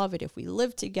would love it if we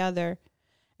lived together.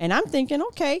 And I'm thinking,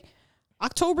 okay,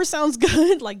 October sounds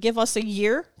good. Like, give us a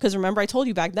year. Because remember, I told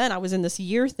you back then I was in this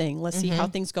year thing. Let's see how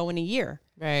things go in a year.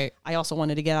 Right. I also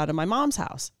wanted to get out of my mom's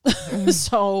house.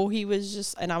 So he was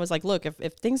just, and I was like, look,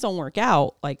 if things don't work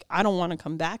out, like, I don't want to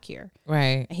come back here.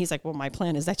 Right. And he's like, well, my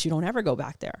plan is that you don't ever go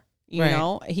back there. You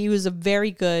know, he was a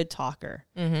very good talker,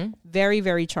 very,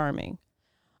 very charming,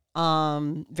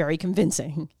 very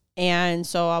convincing. And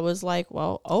so I was like,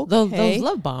 well, okay. Those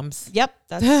love bombs. Yep.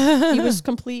 He was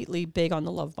completely big on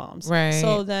the love bombs. Right.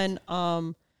 So then,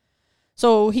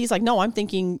 so he's like, no, I'm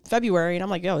thinking February. And I'm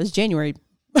like, yo, it's January.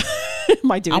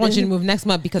 My dude. I want you to move next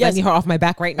month because I need her off my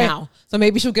back right now. So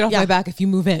maybe she'll get off my back if you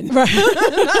move in.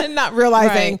 Right. Not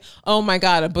realizing, oh my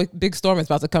God, a big storm is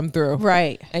about to come through.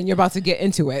 Right. And you're about to get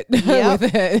into it with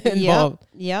it involved.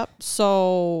 Yep.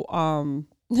 So,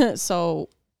 so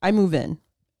I move in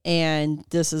and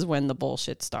this is when the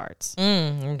bullshit starts.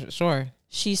 Sure.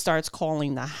 She starts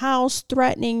calling the house,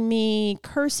 threatening me,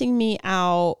 cursing me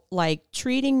out, like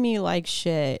treating me like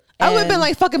shit. I would have been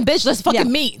like, fucking bitch, let's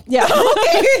fucking meet. Yeah.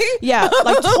 Okay. Yeah.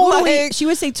 Like totally. Like, she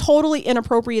would say totally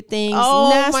inappropriate things. Oh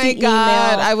nasty my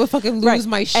God. email. I would fucking lose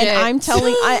my shit. And I'm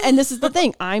telling, and this is the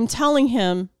thing, I'm telling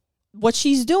him what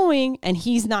she's doing and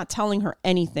he's not telling her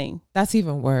anything. That's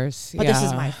even worse. But this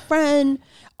is my friend.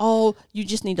 Oh, you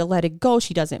just need to let it go.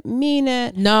 She doesn't mean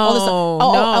it. No.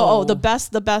 Oh, the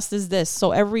best is this.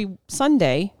 So every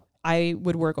Sunday I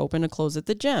would work open and close at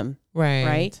the gym.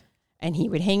 Right. And he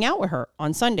would hang out with her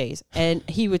on Sundays. And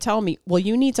he would tell me, well,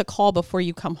 you need to call before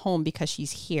you come home because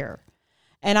she's here.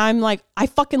 And I'm like, I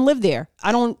fucking live there.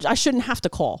 I shouldn't have to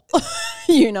call,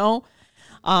 you know?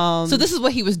 So this is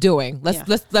what he was doing.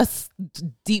 Let's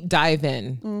deep dive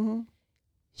in.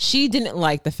 She didn't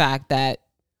like the fact that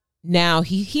now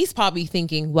he's probably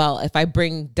thinking, well, if I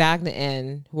bring Dagna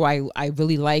in, who I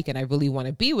really like and I really want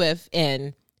to be with,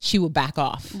 and she will back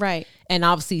off. Right. And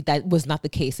obviously that was not the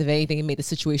case. If anything, it made the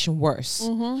situation worse.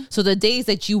 So the days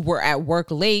that you were at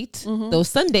work late, those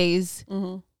Sundays,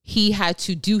 he had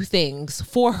to do things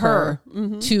for her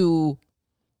to,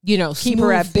 you know, keep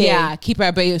her at bay. Yeah, keep her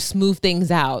at bay, smooth things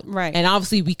out. Right. And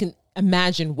obviously we can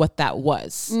imagine what that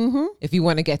was, if you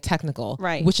want to get technical.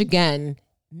 Right. Which again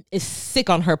is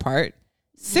sick on her part.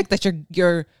 Sick that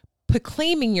you're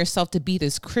proclaiming yourself to be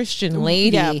this Christian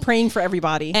lady. Yeah, praying for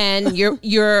everybody. And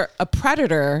you're a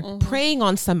predator preying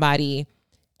on somebody,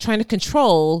 trying to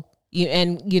control you,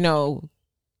 and you know,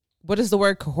 what is the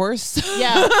word? Coerce?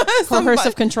 Yeah.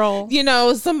 Coercive control. You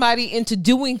know, somebody into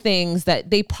doing things that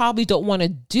they probably don't want to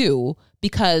do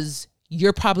because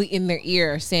you're probably in their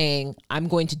ear saying, I'm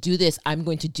going to do this, I'm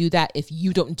going to do that if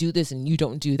you don't do this and you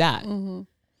don't do that.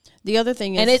 The other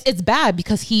thing is... And it's bad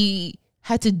because he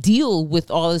had to deal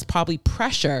with all this probably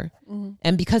pressure.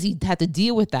 And because he had to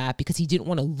deal with that, because he didn't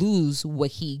want to lose what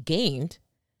he gained,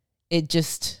 it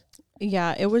just...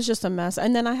 Yeah, it was just a mess.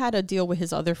 And then I had to deal with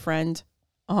his other friend,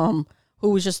 who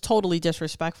was just totally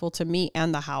disrespectful to me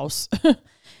and the house.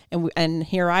 And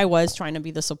here I was trying to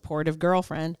be the supportive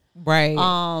girlfriend. Right.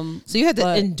 So you had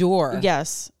to endure.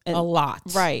 Yes. A lot.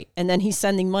 Right. And then he's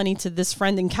sending money to this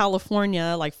friend in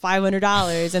California, like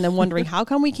 $500, and then wondering how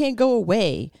come we can't go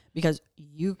away because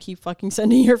you keep fucking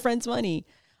sending your friends money.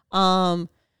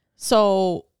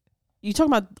 So you talk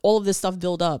about all of this stuff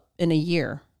build up in a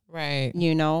year. Right.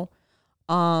 You know?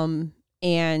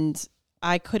 And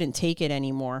I couldn't take it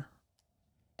anymore.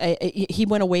 He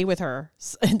went away with her.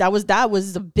 That was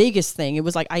the biggest thing. It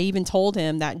was like, I even told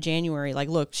him that January, like,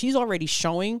 look, she's already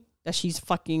showing that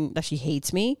that she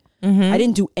hates me. I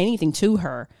didn't do anything to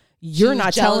her. You're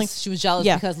not telling. She was jealous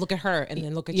because look at her and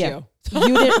then look at you.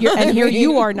 You didn't, and here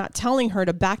you are not telling her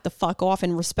to back the fuck off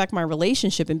and respect my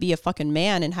relationship and be a fucking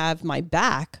man and have my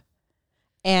back.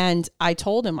 And I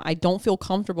told him, I don't feel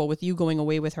comfortable with you going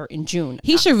away with her in June.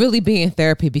 He should really be in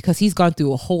therapy because he's gone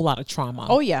through a whole lot of trauma.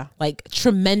 Oh, yeah. Like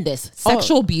tremendous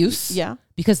sexual abuse. Yeah.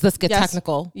 Because let's get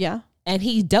technical. Yeah. And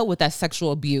he dealt with that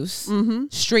sexual abuse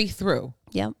straight through.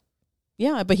 Yep.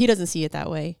 Yeah, but he doesn't see it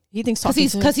that way. He thinks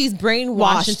because he's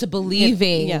brainwashed into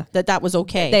believing that was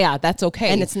okay. Yeah, that's okay,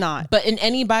 and it's not. But in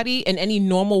any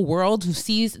normal world who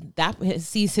sees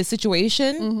his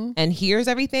situation and hears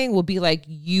everything, will be like,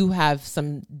 you have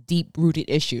some deep rooted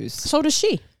issues. So does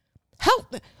she.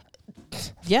 Help.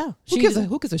 Yeah,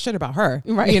 who gives a shit about her?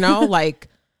 Right. You know, like,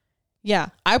 yeah.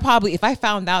 I probably, if I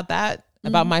found out that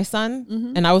about my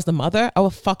son and I was the mother, I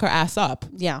would fuck her ass up.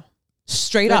 Yeah.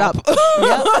 Straight up.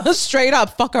 Straight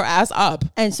up, fuck her ass up.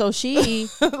 And so she,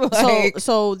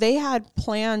 so they had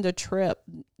planned a trip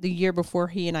the year before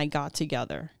he and I got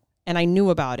together, and I knew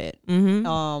about it.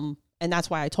 And that's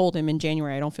why I told him in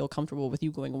January, I don't feel comfortable with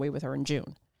you going away with her in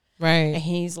June. Right. And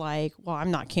he's like, well,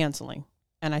 I'm not canceling.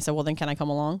 And I said, well, then can I come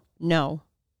along? No.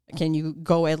 Can you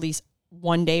go at least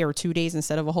 1 day or 2 days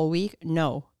instead of a whole week?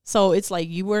 No. So it's like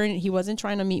he wasn't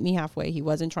trying to meet me halfway. He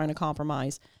wasn't trying to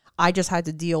compromise. I just had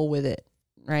to deal with it.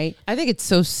 Right. I think it's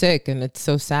so sick and it's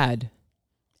so sad.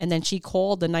 And then she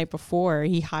called the night before.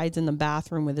 He hides in the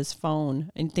bathroom with his phone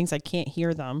and thinks I can't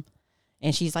hear them.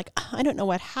 And she's like, I don't know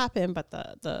what happened, but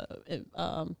the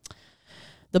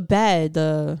bed,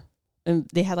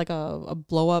 they had like a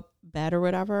blow up bed or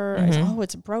whatever. I said, oh,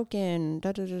 it's broken.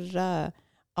 Da, da, da, da.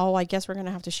 Oh, I guess we're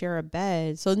gonna have to share a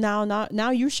bed. So now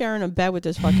you're sharing a bed with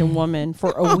this fucking woman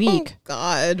for a week. Oh,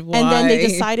 God, why? And then they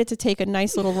decided to take a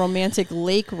nice little romantic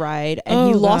lake ride, and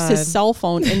he lost his cell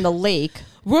phone in the lake.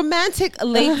 Romantic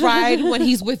lake ride when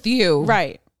he's with you.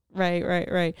 Right.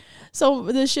 So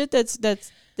the shit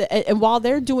and while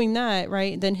they're doing that,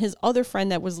 right, then his other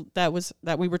friend that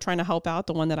we were trying to help out,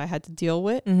 the one that I had to deal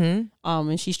with,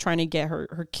 and she's trying to get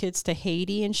her kids to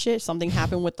Haiti and shit. Something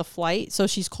happened with the flight, so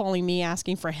she's calling me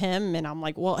asking for him, and I'm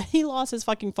like, well, he lost his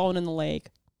fucking phone in the lake.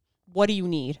 What do you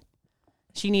need?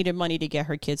 She needed money to get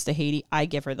her kids to Haiti. I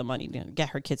give her the money to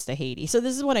get her kids to Haiti. So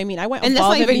this is what I mean. I went and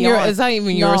above that's not even beyond. it's not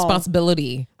even your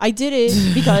responsibility. I did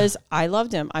it because I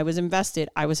loved him. I was invested.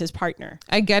 I was his partner.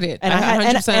 I get it. And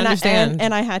I 100% understand.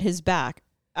 And I had his back.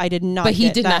 I did not. But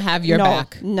he did not have your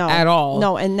back. No, at all.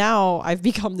 No. And now I've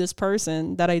become this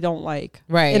person that I don't like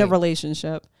in a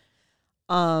relationship.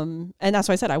 And that's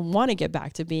why I said I want to get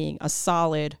back to being a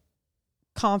solid,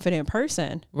 confident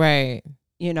person. Right.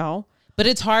 You know. But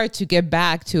it's hard to get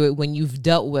back to it when you've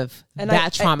dealt with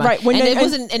that trauma. Right. When it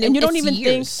wasn't, and you don't even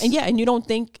years. think, and you don't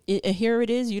think, here it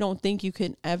is, you don't think you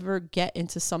can ever get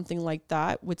into something like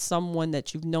that with someone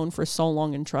that you've known for so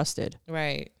long and trusted.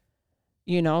 Right.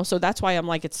 You know, so that's why I'm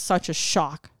like, it's such a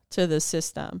shock to the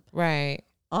system. Right.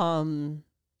 And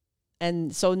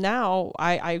so now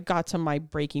I got to my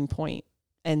breaking point.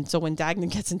 And so when Dagnan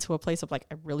gets into a place of like,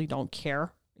 I really don't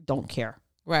care.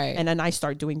 Right. And then I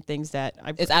start doing things that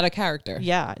it's out of character.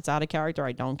 Yeah, it's out of character.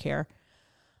 I don't care.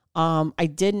 I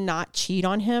did not cheat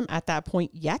on him at that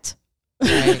point yet.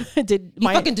 Right. He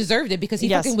fucking deserved it because he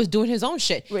fucking was doing his own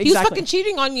shit. Exactly. He was fucking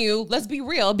cheating on you. Let's be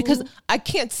real. Because I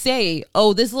can't say,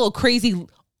 oh, this little crazy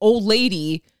old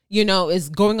lady, you know, is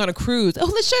going on a cruise. Oh,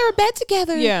 let's share a bed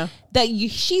together. Yeah.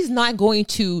 She's not going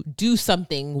to do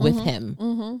something with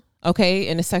him. Okay.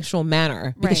 In a sexual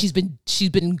manner. Because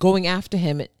she's been going after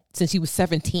him since he was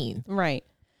 17. Right.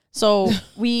 So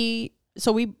we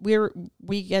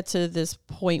get to this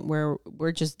point where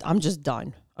I'm just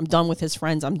done. I'm done with his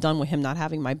friends. I'm done with him not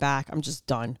having my back. I'm just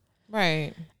done.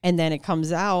 Right. And then it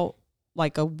comes out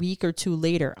like a week or two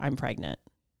later, I'm pregnant.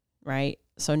 Right.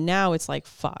 So now it's like,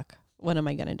 fuck, what am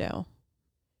I going to do?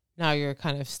 Now you're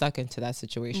kind of stuck into that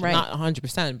situation. Right. Not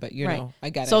 100%, but you know, I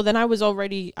get it. So then I was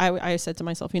already, I said to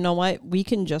myself, you know what? We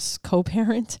can just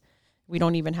co-parent. We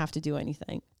don't even have to do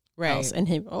anything. Right. Else. And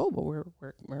him, but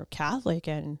we're Catholic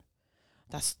and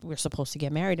we're supposed to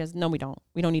get married. No, we don't.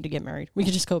 We don't need to get married. We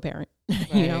can just co-parent.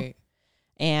 Right. You know?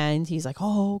 And he's like,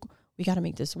 oh, we got to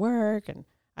make this work. And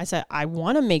I said, I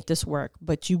want to make this work,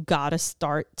 but you got to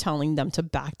start telling them to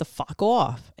back the fuck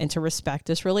off and to respect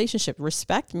this relationship.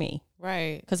 Respect me.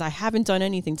 Right. Because I haven't done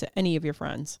anything to any of your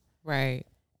friends. Right.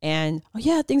 And, oh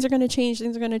yeah, things are going to change.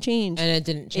 And it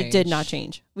didn't change. It did not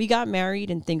change. We got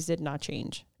married and things did not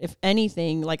change. If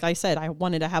anything, like I said, I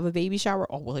wanted to have a baby shower.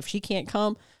 Oh, well, if she can't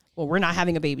come, well, we're not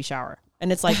having a baby shower.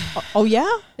 And it's like, oh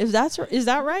yeah, is that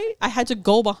right? I had to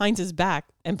go behind his back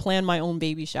and plan my own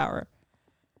baby shower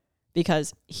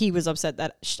because he was upset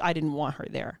that I didn't want her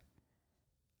there.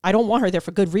 I don't want her there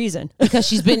for good reason. Because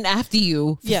she's been after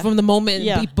you from the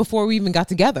moment before we even got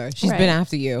together. She's been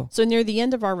after you. So near the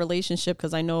end of our relationship,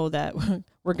 because I know that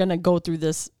we're going to go through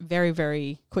this very,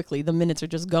 very quickly. The minutes are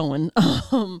just going.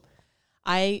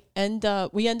 We end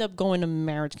up going to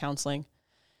marriage counseling.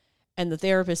 And the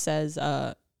therapist says,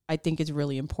 I think it's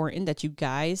really important that you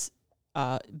guys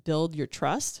build your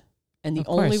trust. And the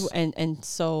only, and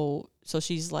so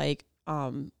she's like,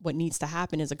 what needs to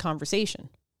happen is a conversation.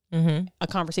 Mm-hmm. A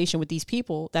conversation with these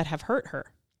people that have hurt her.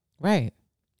 Right.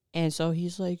 And so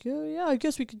he's like, oh, yeah, I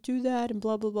guess we could do that and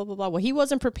blah, blah, blah, blah, blah. Well, he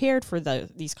wasn't prepared for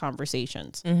these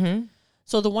conversations. Mm-hmm.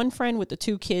 So the one friend with the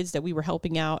 2 kids that we were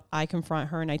helping out, I confront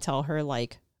her and I tell her,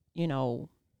 like, you know,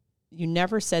 you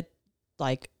never said,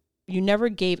 like, you never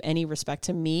gave any respect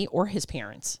to me or his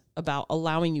parents about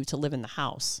allowing you to live in the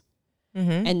house.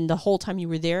 Mm-hmm. And the whole time you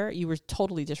were there, you were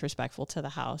totally disrespectful to the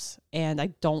house. And I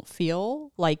don't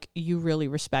feel like you really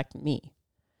respect me.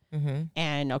 Mm-hmm.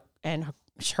 And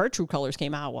her true colors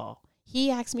came out. Well,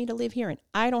 he asked me to live here and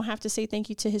I don't have to say thank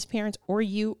you to his parents or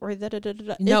you or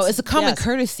da-da-da-da-da. No, it's a common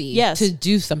courtesy to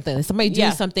do something. If somebody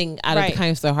doing something out of the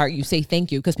kindness of their heart, you say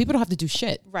thank you because people don't have to do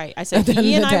shit. Right. I said,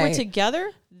 he and I were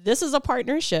together. This is a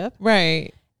partnership.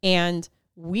 Right. And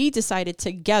we decided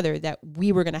together that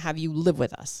we were going to have you live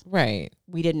with us. Right.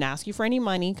 We didn't ask you for any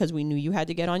money because we knew you had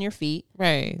to get on your feet.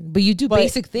 Right. But you do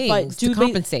basic things to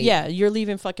compensate. Yeah. You're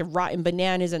leaving fucking rotten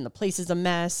bananas and the place is a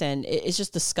mess and it's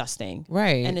just disgusting.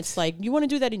 Right. And it's like, you want to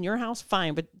do that in your house?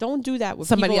 Fine. But don't do that with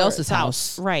somebody else's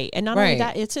house. Right. And not only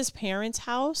that, it's his parents'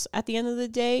 house at the end of the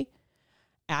day.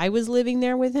 I was living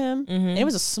there with him. Mm-hmm. And it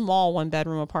was a small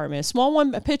 1-bedroom apartment.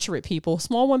 Picture it, people.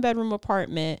 Small 1-bedroom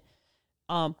apartment.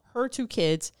 Her 2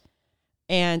 kids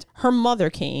and her mother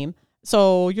came.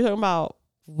 So you're talking about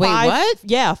what?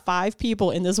 Yeah, 5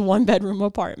 people in this 1-bedroom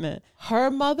apartment. Her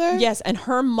mother? Yes, and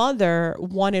her mother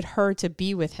wanted her to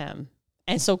be with him.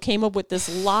 And so came up with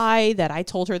this lie that I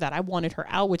told her that I wanted her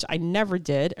out, which I never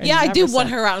did. Yeah, I do want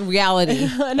her out in reality.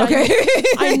 Okay.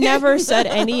 I never said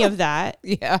any of that.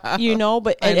 Yeah. You know,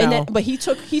 but but he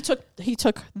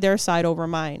took their side over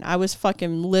mine. I was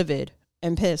fucking livid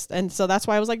and pissed. And so that's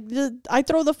why I was like, I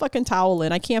throw the fucking towel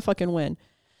in. I can't fucking win.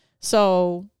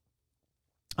 So,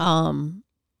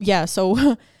 yeah.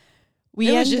 So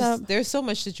there's so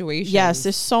much situation. Yes.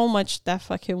 There's so much that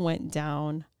fucking went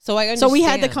down. So I understand. So we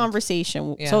had the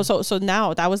conversation. Yeah. So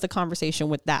now that was the conversation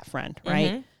with that friend.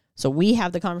 Right. Mm-hmm. So we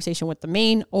have the conversation with the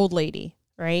main old lady.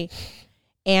 Right.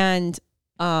 And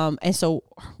so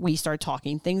we start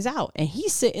talking things out and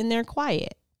he's sitting there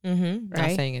quiet. Mm-hmm. Right?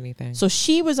 Not saying anything. So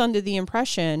she was under the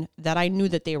impression that I knew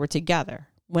that they were together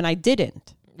when I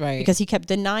didn't. Right. Because he kept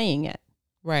denying it.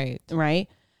 Right. Right.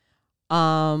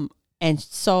 And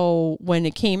so when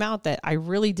it came out that I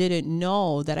really didn't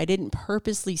know, that I didn't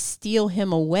purposely steal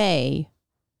him away,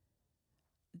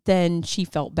 then she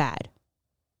felt bad.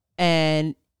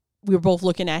 And we were both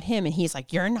looking at him and he's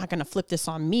like, you're not going to flip this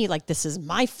on me. Like, this is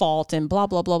my fault and blah,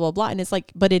 blah, blah, blah, blah. And it's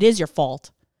like, but it is your fault.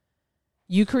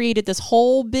 You created this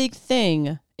whole big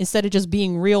thing instead of just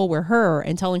being real with her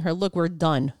and telling her, look, we're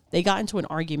done. They got into an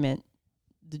argument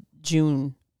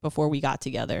June before we got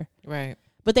together. Right.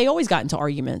 But they always got into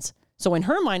arguments. So in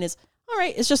her mind is, all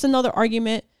right, it's just another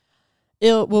argument.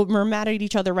 We're mad at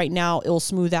each other right now. It'll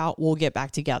smooth out. We'll get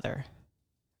back together.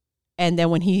 And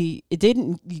then when you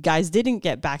guys didn't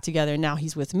get back together, now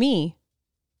he's with me.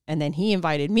 And then he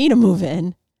invited me to move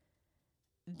in.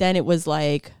 Then it was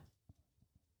like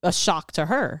a shock to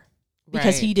her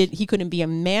because he couldn't be a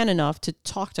man enough to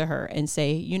talk to her and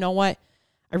say, you know what?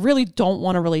 I really don't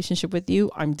want a relationship with you.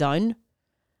 I'm done.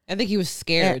 I think he was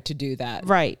scared to do that.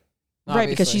 Right. Obviously. Right.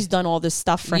 Because she's done all this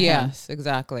stuff for him. Yes,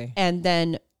 exactly. And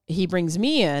then he brings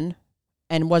me in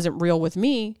and wasn't real with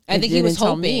me. I think he was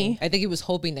hoping. I think he was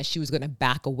hoping that she was going to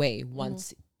back away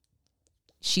once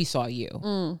she saw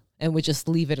you and would just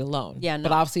leave it alone. Yeah. No.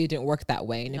 But obviously it didn't work that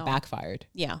way and it backfired.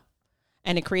 Yeah.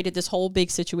 And it created this whole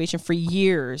big situation for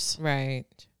years. Right.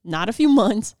 Not a few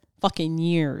months, fucking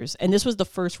years. And this was the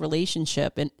first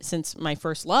relationship. And since my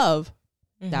first love,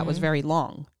 that was very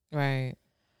long. Right.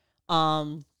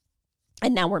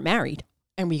 And now we're married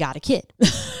and we got a kid.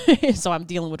 So I'm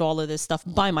dealing with all of this stuff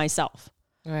by myself.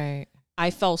 Right. I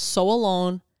felt so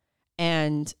alone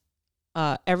and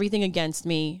everything against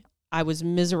me. I was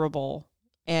miserable.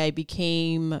 I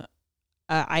became,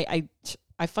 I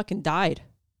fucking died.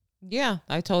 Yeah,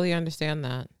 I totally understand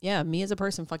that. Yeah, me as a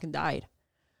person fucking died.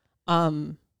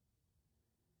 And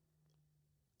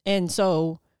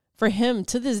so for him,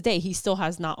 to this day, he still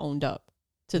has not owned up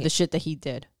to the shit that he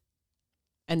did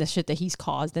and the shit that he's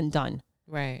caused and done.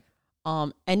 Right.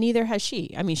 And neither has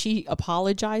she. I mean, she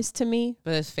apologized to me.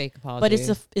 But it's fake apology.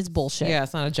 But it's bullshit. Yeah,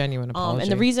 it's not a genuine apology.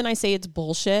 And the reason I say it's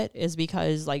bullshit is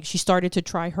because like she started to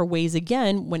try her ways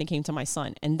again when it came to my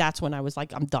son. And that's when I was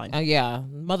like, I'm done. Yeah.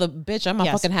 Mother bitch, I'm not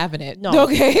fucking having it. No.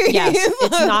 Okay. Yes.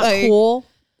 It's not cool.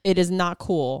 It is not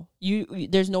cool.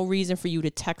 There's no reason for you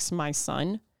to text my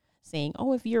son saying,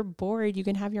 oh, if you're bored, you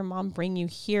can have your mom bring you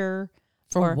here.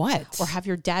 For what? Or have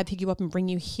your dad pick you up and bring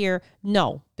you here.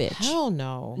 No, bitch. Hell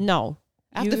no. No.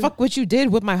 After fuck what you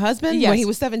did with my husband when he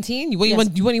was 17, you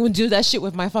wouldn't even do that shit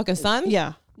with my fucking son?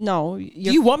 Yeah. No. Do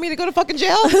you want me to go to fucking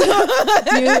jail?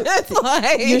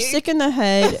 You're sick in the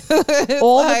head.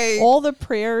 All the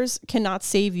prayers cannot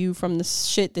save you from the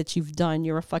shit that you've done.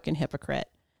 You're a fucking hypocrite.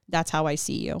 That's how I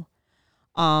see you.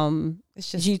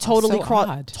 It's just you totally so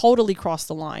crossed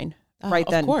the line right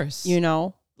then. Of course. You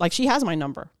know, like she has my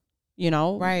number. You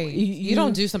know, right? You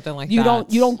don't do something like that.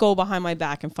 You don't go behind my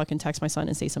back and fucking text my son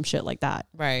and say some shit like that.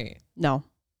 Right. No.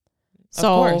 Of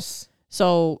course.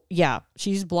 So yeah,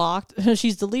 she's blocked.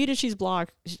 She's deleted. She's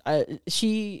blocked.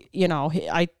 She, you know,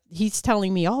 he's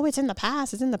telling me, oh, it's in the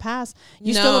past. It's in the past.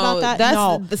 You still about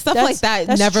that? The stuff like that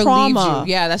never leaves you.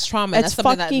 Yeah, that's trauma. That's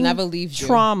something that never leaves you.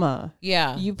 Trauma.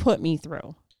 Yeah, you put me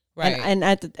through. Right.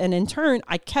 And in turn,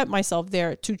 I kept myself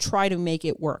there to try to make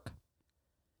it work.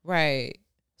 Right.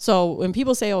 So when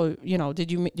people say, oh, you know,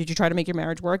 did you try to make your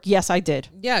marriage work? Yes, I did.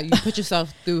 Yeah, you put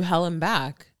yourself through hell and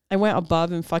back. I went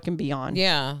above and fucking beyond.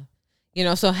 Yeah. You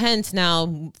know, so hence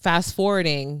now fast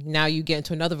forwarding, now you get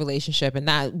into another relationship and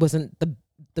that wasn't the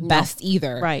best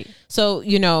either. Right. So,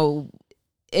 you know,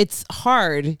 it's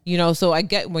hard, you know, so I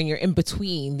get when you're in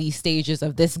between these stages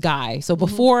of this guy. So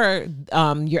before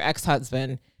your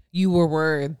ex-husband, you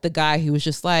were the guy who was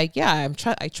just like, yeah,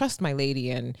 I trust my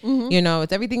lady and, you know,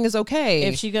 everything is okay.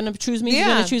 If she's going to choose me, she's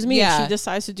going to choose me. If she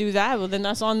decides to do that, well, then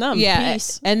that's on them. Yeah.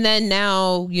 Peace. And then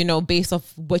now, you know, based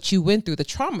off what you went through, the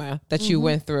trauma that you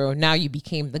went through, now you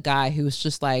became the guy who's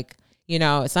just like, you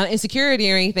know, it's not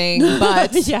insecurity or anything,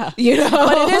 but, you know.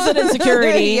 But it is an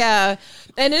insecurity. Yeah.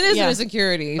 And it is an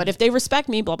insecurity. But if they respect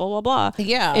me, blah, blah, blah, blah.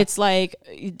 Yeah. It's like,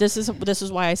 this is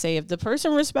why I say if the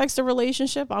person respects the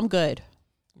relationship, I'm good.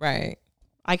 Right.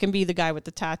 I can be the guy with the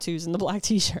tattoos and the black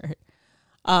t-shirt.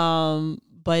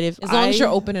 But if as long as you're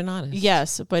open and honest.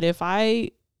 Yes. But if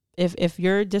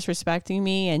you're disrespecting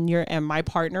me and my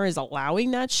partner is allowing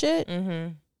that shit,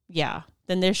 yeah,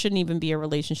 then there shouldn't even be a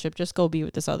relationship. Just go be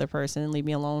with this other person and leave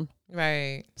me alone.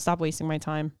 Right. Stop wasting my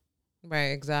time. Right,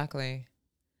 exactly.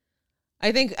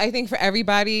 I think for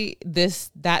everybody,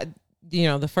 that you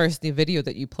know, the video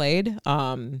that you played,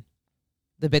 the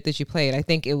bit that you played, I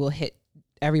think it will hit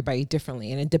everybody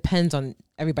differently, and it depends on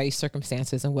everybody's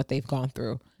circumstances and what they've gone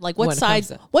through. Like what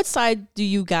side do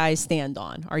you guys stand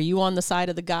on? Are you on the side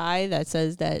of the guy that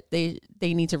says that they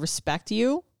need to respect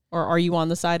you, or are you on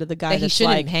the side of the guy that he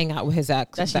shouldn't hang out with his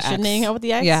ex? That he shouldn't hang out with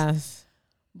the ex? Yes.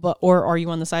 Or are you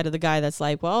on the side of the guy that's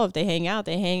like, well, if they hang out,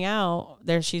 they hang out.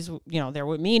 They're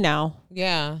with me now.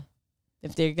 Yeah.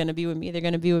 If they're gonna be with me, they're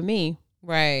gonna be with me.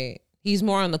 Right. He's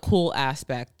more on the cool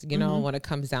aspect, you know, when it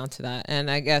comes down to that. And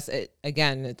I guess it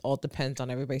all depends on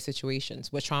everybody's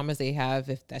situations, what traumas they have,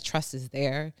 if that trust is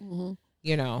there,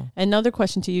 you know. Another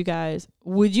question to you guys.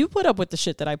 Would you put up with the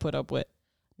shit that I put up with?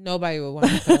 Nobody would want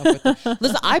to put up with it.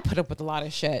 Listen, I put up with a lot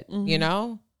of shit, you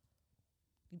know.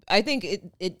 I think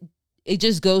it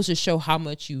just goes to show how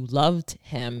much you loved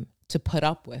him to put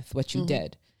up with what you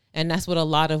did. And that's what a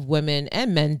lot of women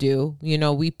and men do. You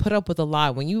know, we put up with a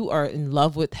lot. When you are in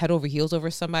love with head over heels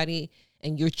over somebody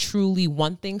and you truly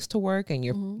want things to work and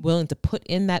you're willing to put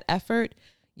in that effort,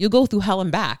 you'll go through hell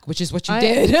and back, which is what you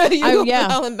did. You go through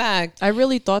hell and back. I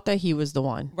really thought that he was the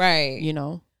one. Right. You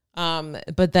know?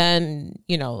 But then,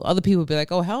 you know, other people would be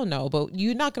like, oh, hell no. But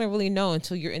you're not going to really know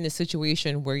until you're in a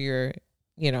situation where you're,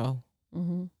 you know,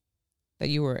 that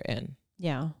you were in.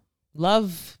 Yeah.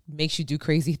 Love makes you do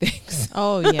crazy things.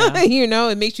 Oh yeah. You know,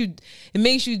 it makes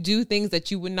you do things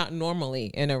that you would not normally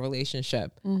in a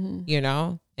relationship, you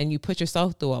know, and you put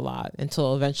yourself through a lot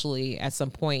until eventually at some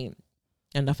point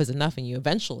enough is enough and you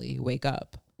eventually wake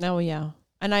up. Oh yeah.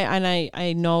 And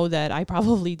I know that I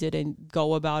probably didn't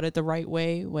go about it the right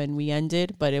way when we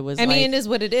ended, but it was I mean, it is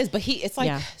what it is, but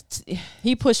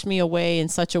he pushed me away in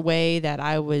such a way that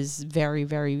I was very,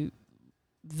 very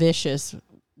vicious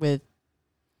with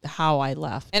how I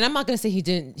left. And I'm not going to say he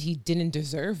didn't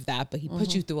deserve that, but he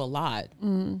put you through a lot.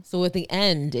 So at the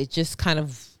end, it just kind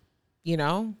of, you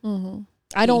know,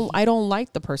 I don't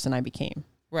like the person I became.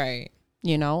 Right.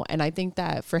 You know, and I think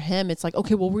that for him, it's like,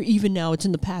 okay, well, we're even now. It's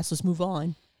in the past. Let's move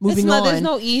on. Moving on. There's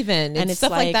no even. And stuff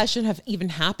like that shouldn't have even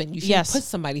happened. You shouldn't put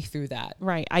somebody through that.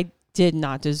 Right. I did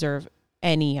not deserve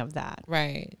any of that.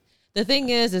 Right. The thing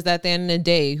is that at the end of the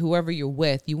day, whoever you're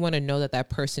with, you want to know that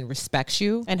person respects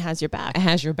you and has your back.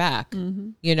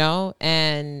 You know,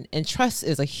 and trust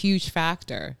is a huge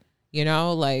factor. You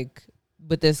know, like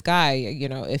with this guy, you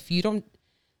know, if you don't,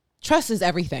 trust is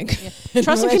everything. Yeah.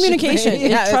 Trust and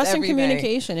communication. Trust and everything.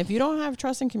 communication. If you don't have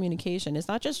trust and communication, it's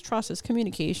not just trust, it's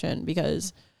communication,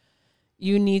 because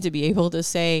you need to be able to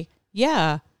say,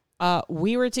 yeah,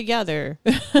 we were together.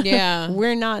 Yeah.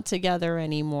 We're not together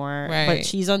anymore. Right. But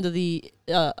she's under the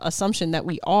assumption that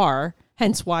we are.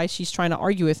 Hence why she's trying to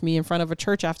argue with me in front of a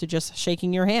church after just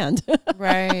shaking your hand.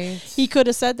 Right. He could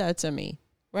have said that to me.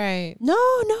 Right. No.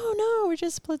 We're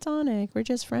just platonic. We're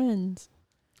just friends.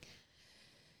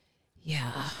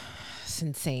 Yeah. It's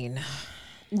insane.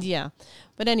 Yeah.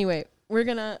 But anyway, we're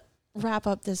going to wrap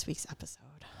up this week's episode.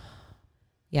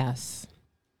 Yes.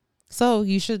 So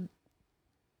you should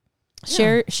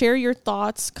share your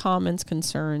thoughts, comments,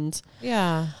 concerns,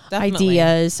 definitely.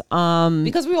 ideas.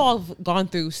 Because we've all gone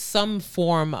through some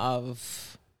form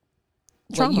of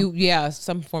trauma.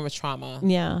 Some form of trauma.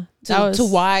 Yeah. To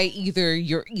why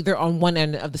you're either on one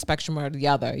end of the spectrum or the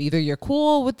other. Either you're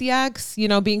cool with the ex,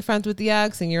 being friends with the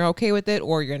ex and you're okay with it,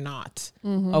 or you're not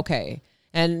okay.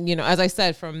 And, as I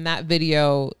said from that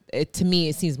video, to me,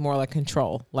 it seems more like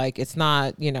control. Like it's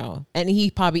not, and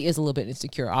he probably is a little bit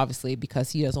insecure, obviously,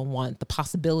 because he doesn't want the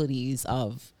possibilities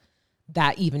of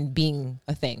that even being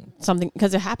a thing. Something,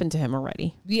 because it happened to him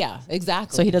already. Yeah,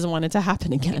 exactly. So he doesn't want it to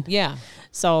happen again. Yeah.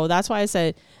 So that's why I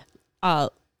said,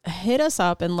 hit us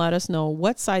up and let us know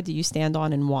what side do you stand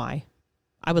on and why.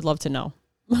 I would love to know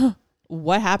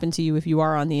what happened to you if you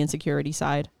are on the insecurity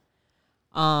side.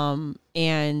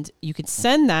 And you could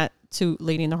send that to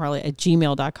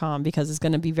ladyandtheharlot@gmail.com because it's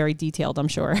going to be very detailed, I'm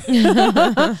sure.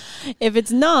 If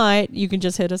it's not, you can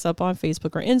just hit us up on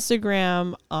Facebook or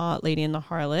Instagram, Lady and the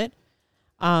Harlot.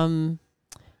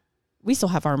 We still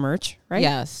have our merch, right?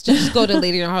 Yes. Just go to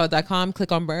ladyandtheharlot.com,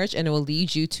 click on merch, and it will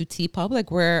lead you to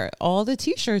TeePublic where all the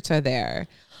t-shirts are there.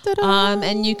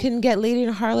 And you can get Lady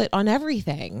and Harlot on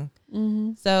everything.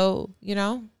 Mm-hmm. So,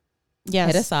 yes.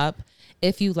 Hit us up.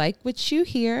 If you like what you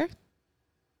hear,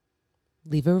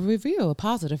 leave a review, a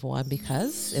positive one,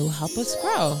 because it will help us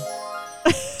grow.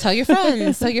 Tell your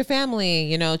friends, tell your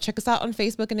family, check us out on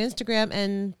Facebook and Instagram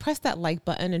and press that like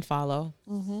button and follow.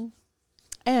 Mm-hmm.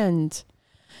 And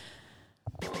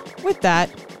with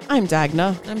that, I'm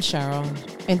Dagna. I'm Cheryl.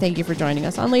 And thank you for joining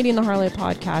us on Lady and the Harlot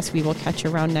podcast. We will catch you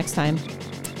around next time.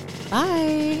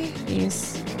 Bye.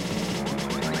 Peace.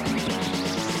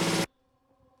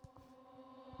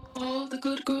 All the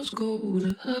good girls go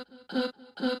to up, up,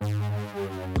 up.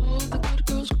 All the good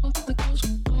girls go to the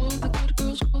girls.